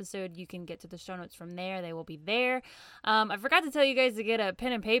on the episode, you can get to the show notes from there. They will be there. I forgot to tell you guys to get a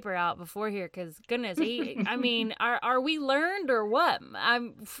pen and paper out before here, because goodness, I mean, are we learned or what?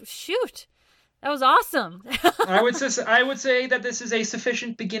 Shoot. That was awesome. I would say that this is a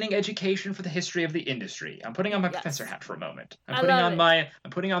sufficient beginning education for the history of the industry. I'm putting on my professor hat for a moment. I'm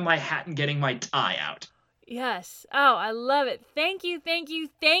putting on my hat and getting my tie out. Yes. Oh, I love it. Thank you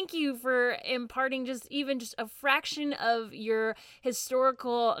for imparting just a fraction of your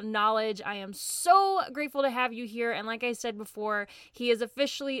historical knowledge. I am so grateful to have you here. And like I said before, he is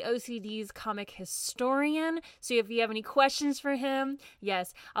officially OCD's comic historian. So if you have any questions for him,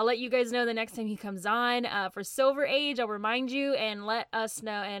 yes, I'll let you guys know the next time he comes on. For Silver Age, I'll remind you and let us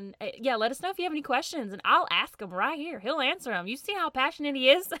know. And let us know if you have any questions, and I'll ask him right here. He'll answer them. You see how passionate he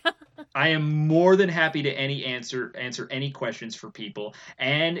is? I am more than happy to answer any questions for people.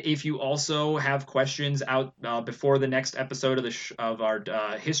 And if you also have questions out before the next episode of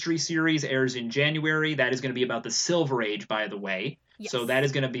our history series airs in January, that is going to be about the Silver Age, by the way. Yes. So that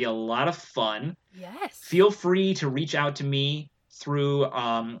is going to be a lot of fun. Yes. Feel free to reach out to me through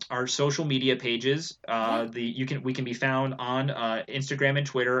our social media pages. We can be found on Instagram and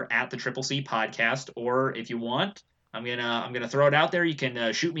Twitter at the Triple C Podcast, or if you want, I'm gonna throw it out there. You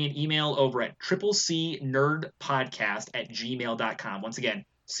can shoot me an email over at triplec_nerdpodcast@gmail.com. Once again,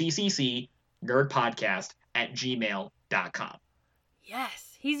 ccc_nerdpodcast@gmail.com.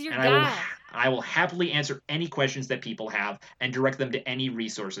 Yes, he's your And guy. I will happily answer any questions that people have and direct them to any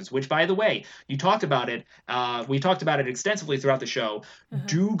resources, which, by the way, you talked about it. We talked about it extensively throughout the show.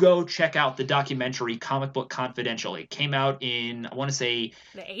 Do go check out the documentary Comic Book Confidential. It came out in, I want to say,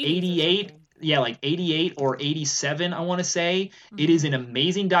 The 80s 88. Yeah, like 88 or 87, I want to say. It is an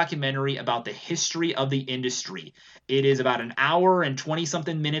amazing documentary about the history of the industry. It is about an hour and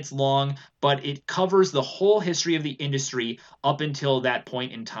 20-something minutes long, but it covers the whole history of the industry up until that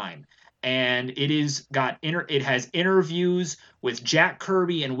point in time. And it has interviews with Jack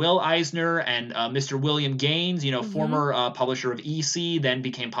Kirby and Will Eisner and Mr. William Gaines, former publisher of EC, then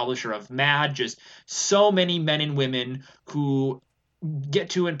became publisher of Mad. Just so many men and women who get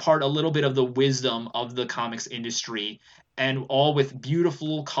to impart a little bit of the wisdom of the comics industry, and all with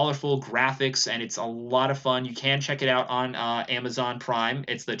beautiful, colorful graphics, and it's a lot of fun. You can check it out on Amazon Prime.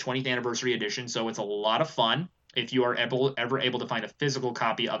 It's the 20th anniversary edition, so it's a lot of fun. If you are ever able to find a physical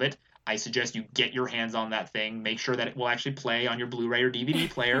copy of it, I suggest you get your hands on that thing. Make sure that it will actually play on your Blu-ray or DVD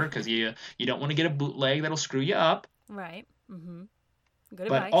player, because you don't want to get a bootleg that'll screw you up. Right. Mm-hmm.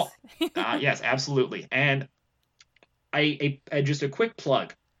 Good advice. Yes, absolutely. And I just a quick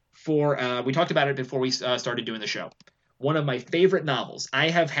plug for we talked about it before we started doing the show. One of my favorite novels. I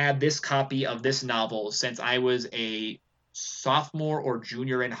have had this copy of this novel since I was a sophomore or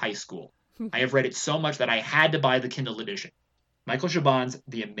junior in high school. I have read it so much that I had to buy the Kindle edition. Michael Chabon's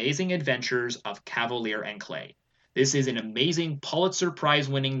The Amazing Adventures of Kavalier and Clay. This is an amazing Pulitzer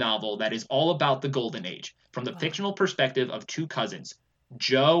Prize-winning novel that is all about the Golden Age, from the fictional perspective of two cousins,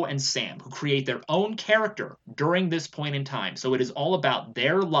 Joe and Sam, who create their own character during this point in time. So it is all about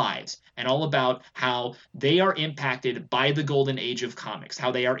their lives and all about how they are impacted by the golden age of comics,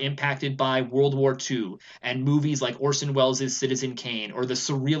 how they are impacted by World War II and movies like Orson Welles' Citizen Kane, or the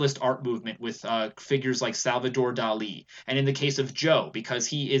surrealist art movement with figures like Salvador Dali. And in the case of Joe, because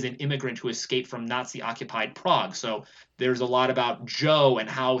he is an immigrant who escaped from Nazi-occupied Prague, so there's a lot about Joe and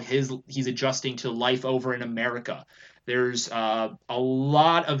how he's adjusting to life over in America. There's a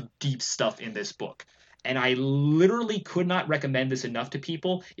lot of deep stuff in this book, and I literally could not recommend this enough to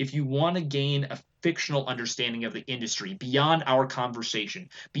people. If you want to gain a fictional understanding of the industry beyond our conversation,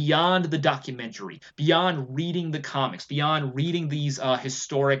 beyond the documentary, beyond reading the comics, beyond reading these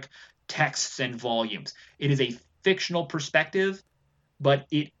historic texts and volumes, it is a fictional perspective, but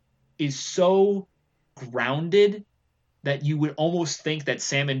it is so grounded that you would almost think that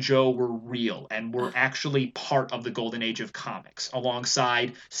Sam and Joe were real and were actually part of the golden age of comics,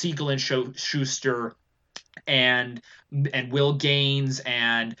 alongside Siegel and Schuster and Will Gaines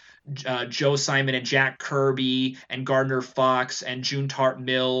and Joe Simon and Jack Kirby and Gardner Fox and June Tart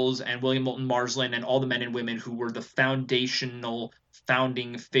Mills and William Moulton Marsland and all the men and women who were the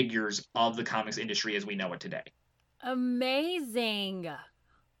founding figures of the comics industry as we know it today. Amazing.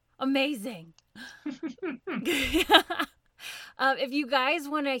 If you guys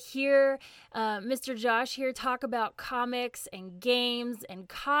want to hear Mr. Josh here talk about comics and games and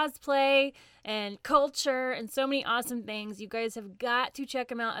cosplay and culture and so many awesome things, you guys have got to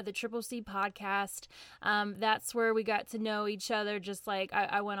check him out at the Triple C Podcast. That's where we got to know each other, just like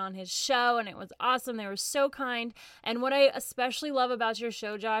I went on his show, and it was awesome. They were so kind. And what I especially love about your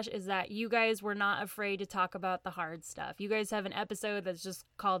show, Josh, is that you guys were not afraid to talk about the hard stuff. You guys have an episode that's just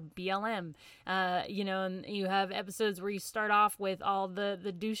called BLM, and you have episodes where you start off with all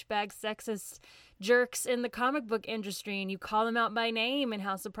the douchebag sexist jerks in the comic book industry, and you call them out by name and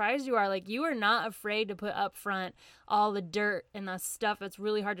how surprised you are. Like, you are not afraid to put up front all the dirt and the stuff that's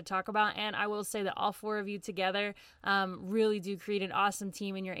really hard to talk about. And I will say that all four of you together really do create an awesome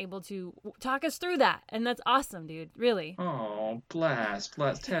team, and you're able to talk us through that. And that's awesome, dude. Really. Oh, bless.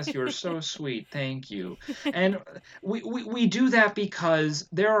 Tess, you're so sweet. Thank you. And we do that because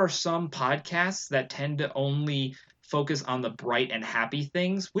there are some podcasts that tend to only focus on the bright and happy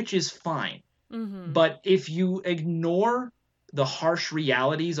things, which is fine. Mm-hmm. But if you ignore the harsh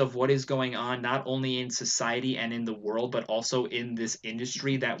realities of what is going on, not only in society and in the world, but also in this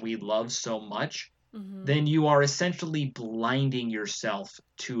industry that we love so much, then you are essentially blinding yourself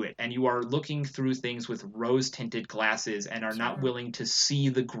to it. And you are looking through things with rose-tinted glasses and are not willing to see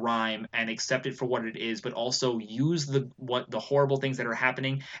the grime and accept it for what it is, but also use the horrible things that are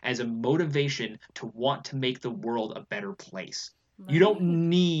happening as a motivation to want to make the world a better place. You don't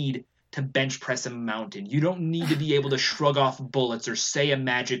need to bench press a mountain. You don't need to be able to shrug off bullets or say a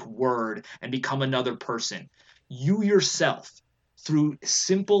magic word and become another person. You yourself, through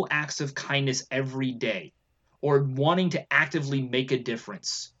simple acts of kindness every day, or wanting to actively make a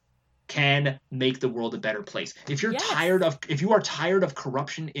difference, can make the world a better place. If you are tired of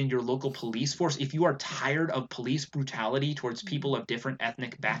corruption in your local police force, if you are tired of police brutality towards people of different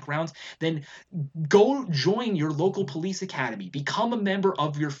ethnic backgrounds, then go join your local police academy, become a member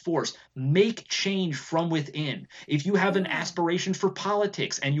of your force, make change from within. If you have an aspiration for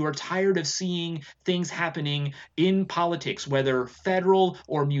politics and you are tired of seeing things happening in politics, whether federal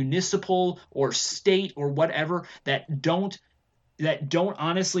or municipal or state or whatever, that don't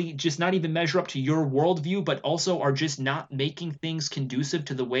honestly just not even measure up to your worldview, but also are just not making things conducive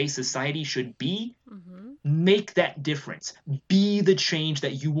to the way society should be, make that difference. Be the change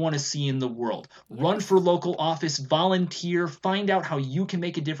that you want to see in the world. Run for local office, volunteer, find out how you can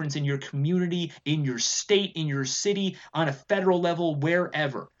make a difference in your community, in your state, in your city, on a federal level,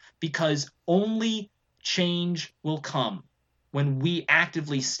 wherever. Because only change will come when we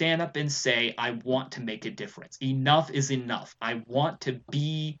actively stand up and say, I want to make a difference. Enough is enough. I want to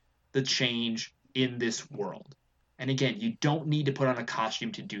be the change in this world. And again, you don't need to put on a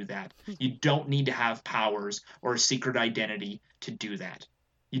costume to do that. You don't need to have powers or a secret identity to do that.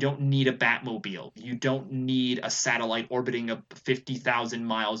 You don't need a Batmobile. You don't need a satellite orbiting 50,000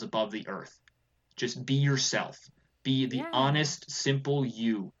 miles above the Earth. Just be yourself. Be the honest, simple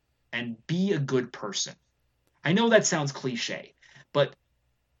you, and be a good person. I know that sounds cliche, but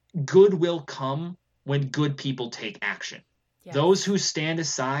good will come when good people take action. Yes. Those who stand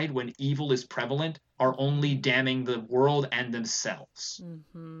aside when evil is prevalent are only damning the world and themselves.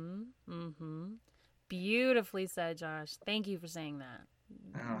 Beautifully said, Josh. Thank you for saying that.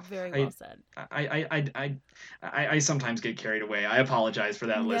 Very well said. I sometimes get carried away. I apologize for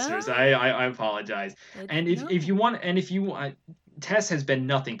that, listeners. I apologize. If you want, Tess has been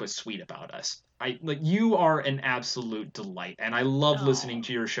nothing but sweet about us. You are an absolute delight, and I love listening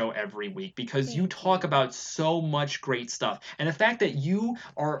to your show every week because you talk about so much great stuff. And the fact that you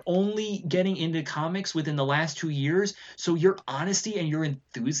are only getting into comics within the last 2 years, so your honesty and your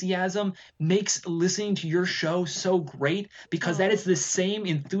enthusiasm makes listening to your show so great, because that is the same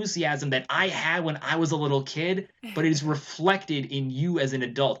enthusiasm that I had when I was a little kid, but it is reflected in you as an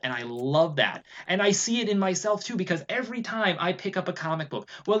adult, and I love that. And I see it in myself too, because every time I pick up a comic book,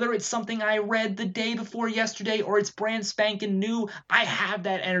 whether it's something I read the day before yesterday or it's brand spanking new, I have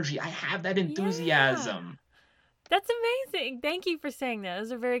that energy. I have that enthusiasm. That's amazing. Thank you for saying that.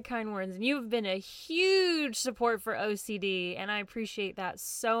 Those are very kind words. And you've been a huge support for OCD, and I appreciate that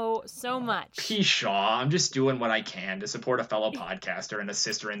so much. Pshaw, I'm just doing what I can to support a fellow podcaster and a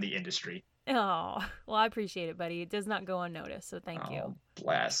sister in the industry. Oh, well, I appreciate it, buddy. It does not go unnoticed, so thank you.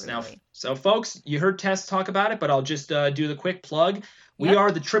 Bless. Really. Now, so folks, you heard Tess talk about it, but I'll just do the quick plug. We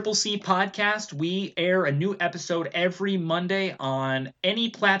are the Triple C Podcast. We air a new episode every Monday on any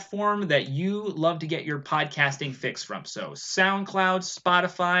platform that you love to get your podcasting fix from. So SoundCloud,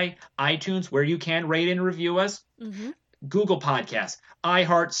 Spotify, iTunes, where you can rate and review us. Google Podcasts,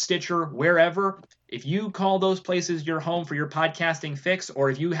 iHeart, Stitcher, wherever. If you call those places your home for your podcasting fix,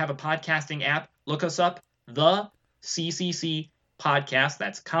 or if you have a podcasting app, look us up, the CCC Podcast.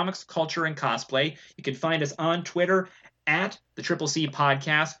 That's Comics, Culture, and Cosplay. You can find us on Twitter at the Triple C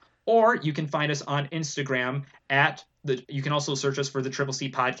Podcast, or you can find us on Instagram you can also search us for the Triple C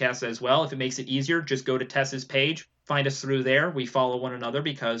Podcast as well. If it makes it easier, just go to Tess's page, find us through there. We follow one another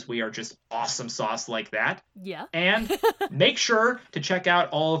because we are just awesome sauce like that. Yeah. And make sure to check out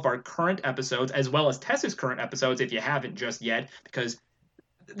all of our current episodes, as well as Tess's current episodes if you haven't just yet, because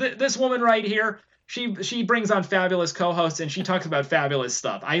this woman right here, she brings on fabulous co-hosts and she talks about fabulous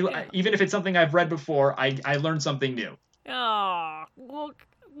stuff. I even if it's something I've read before, I learned something new. Oh, well,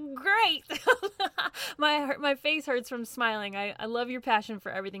 great. my face hurts from smiling. I love your passion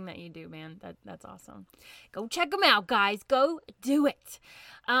for everything that you do, man. That's awesome. Go check them out, guys. Go do it.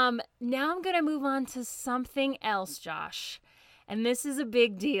 Now I'm going to move on to something else, Josh. And this is a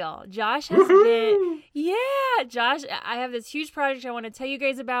big deal. Josh has been, Josh, I have this huge project I want to tell you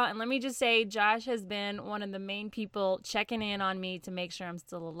guys about. And let me just say, Josh has been one of the main people checking in on me to make sure I'm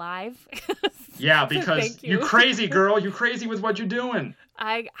still alive. Yeah, because you crazy, girl. You crazy with what you're doing.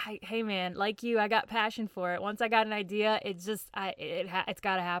 Hey, man, like you, I got passion for it. Once I got an idea, it's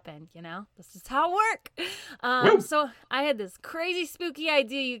got to happen, you know? This is how it works. So I had this crazy spooky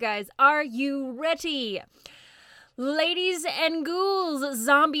idea, you guys. Are you ready? Ladies and ghouls,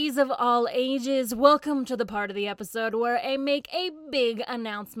 zombies of all ages, welcome to the part of the episode where I make a big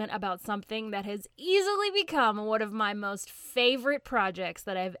announcement about something that has easily become one of my most favorite projects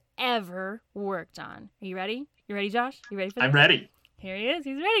that I've ever worked on. Are you ready? You ready, Josh? You ready for this? I'm ready. Here he is.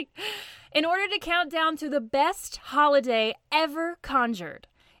 He's ready. In order to count down to the best holiday ever conjured,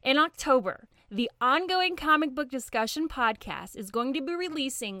 in October, the Ongoing Comic Book Discussion podcast is going to be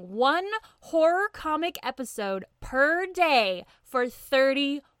releasing one horror comic episode per day for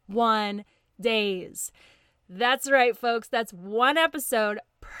 31 days. That's right, folks. That's one episode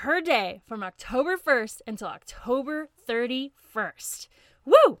per day from October 1st until October 31st.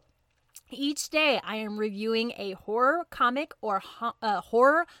 Woo! Each day, I am reviewing a horror comic or a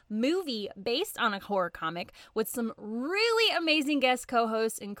horror movie based on a horror comic with some really amazing guest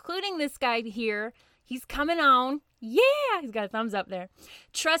co-hosts, including this guy here. He's coming on. Yeah, he's got a thumbs up there.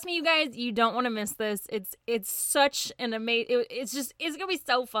 Trust me, you guys, you don't want to miss this. It's such an amazing, it's going to be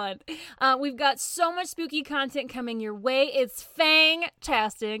so fun. We've got so much spooky content coming your way. It's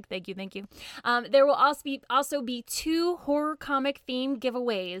fantastic. Thank you. There will also be 2 horror comic themed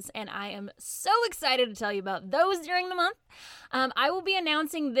giveaways, and I am so excited to tell you about those during the month. I will be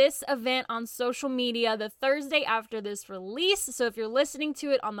announcing this event on social media the Thursday after this release. So if you're listening to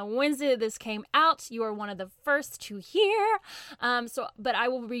it on the Wednesday that this came out, you are one of the first to hear. But I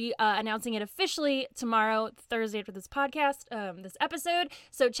will be announcing it officially tomorrow, Thursday after this podcast, this episode.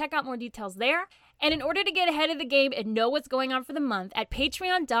 So check out more details there. And in order to get ahead of the game and know what's going on for the month, at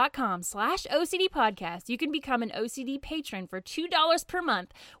patreon.com/OCDpodcast, you can become an OCD patron for $2 per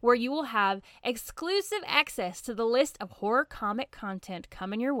month, where you will have exclusive access to the list of horror comic content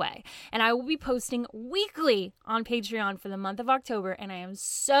coming your way. And I will be posting weekly on Patreon for the month of October, and I am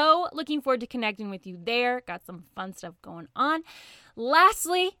so looking forward to connecting with you there. Got some fun stuff going on.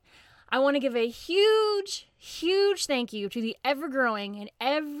 Lastly, I want to give a huge thank you to the ever-growing and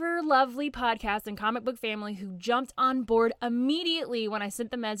ever-lovely podcast and comic book family who jumped on board immediately when I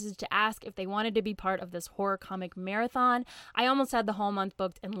sent the message to ask if they wanted to be part of this horror comic marathon. I almost had the whole month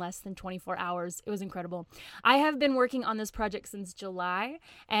booked in less than 24 hours. It was incredible. I have been working on this project since July,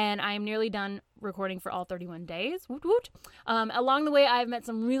 and I am nearly done recording for all 31 days. Woot woot. Along the way, I've met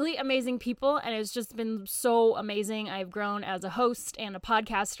some really amazing people, and it's just been so amazing. I've grown as a host and a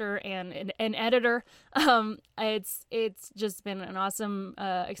podcaster and an editor. It's just been an awesome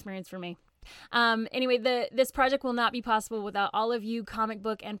experience for me. Anyway, this project will not be possible without all of you comic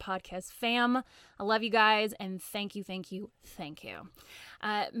book and podcast fam. I love you guys, and thank you.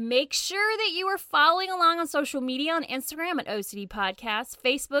 Make sure that you are following along on social media on Instagram at OCD Podcast,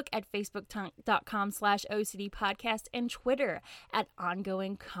 Facebook at facebook.com/OCD Podcast, and Twitter at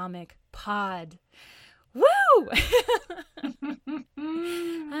Ongoing Comic Pod. Woo!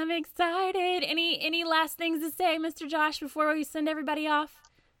 I'm excited. Any last things to say, Mr. Josh, before we send everybody off?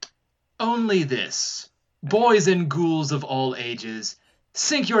 Only this. Boys and ghouls of all ages,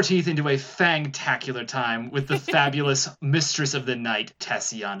 sink your teeth into a fangtacular time with the fabulous Mistress of the Night,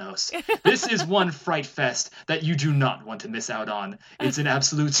 Tessianos. This is one fright fest that you do not want to miss out on. It's an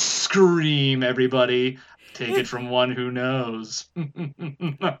absolute scream, everybody. Take it from one who knows.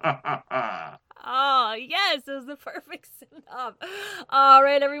 Oh, yes, it was the perfect send-off. All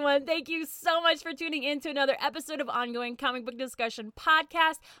right, everyone, thank you so much for tuning in to another episode of Ongoing Comic Book Discussion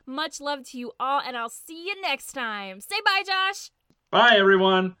Podcast. Much love to you all, and I'll see you next time. Say bye, Josh. Bye,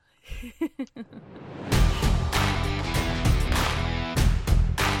 everyone.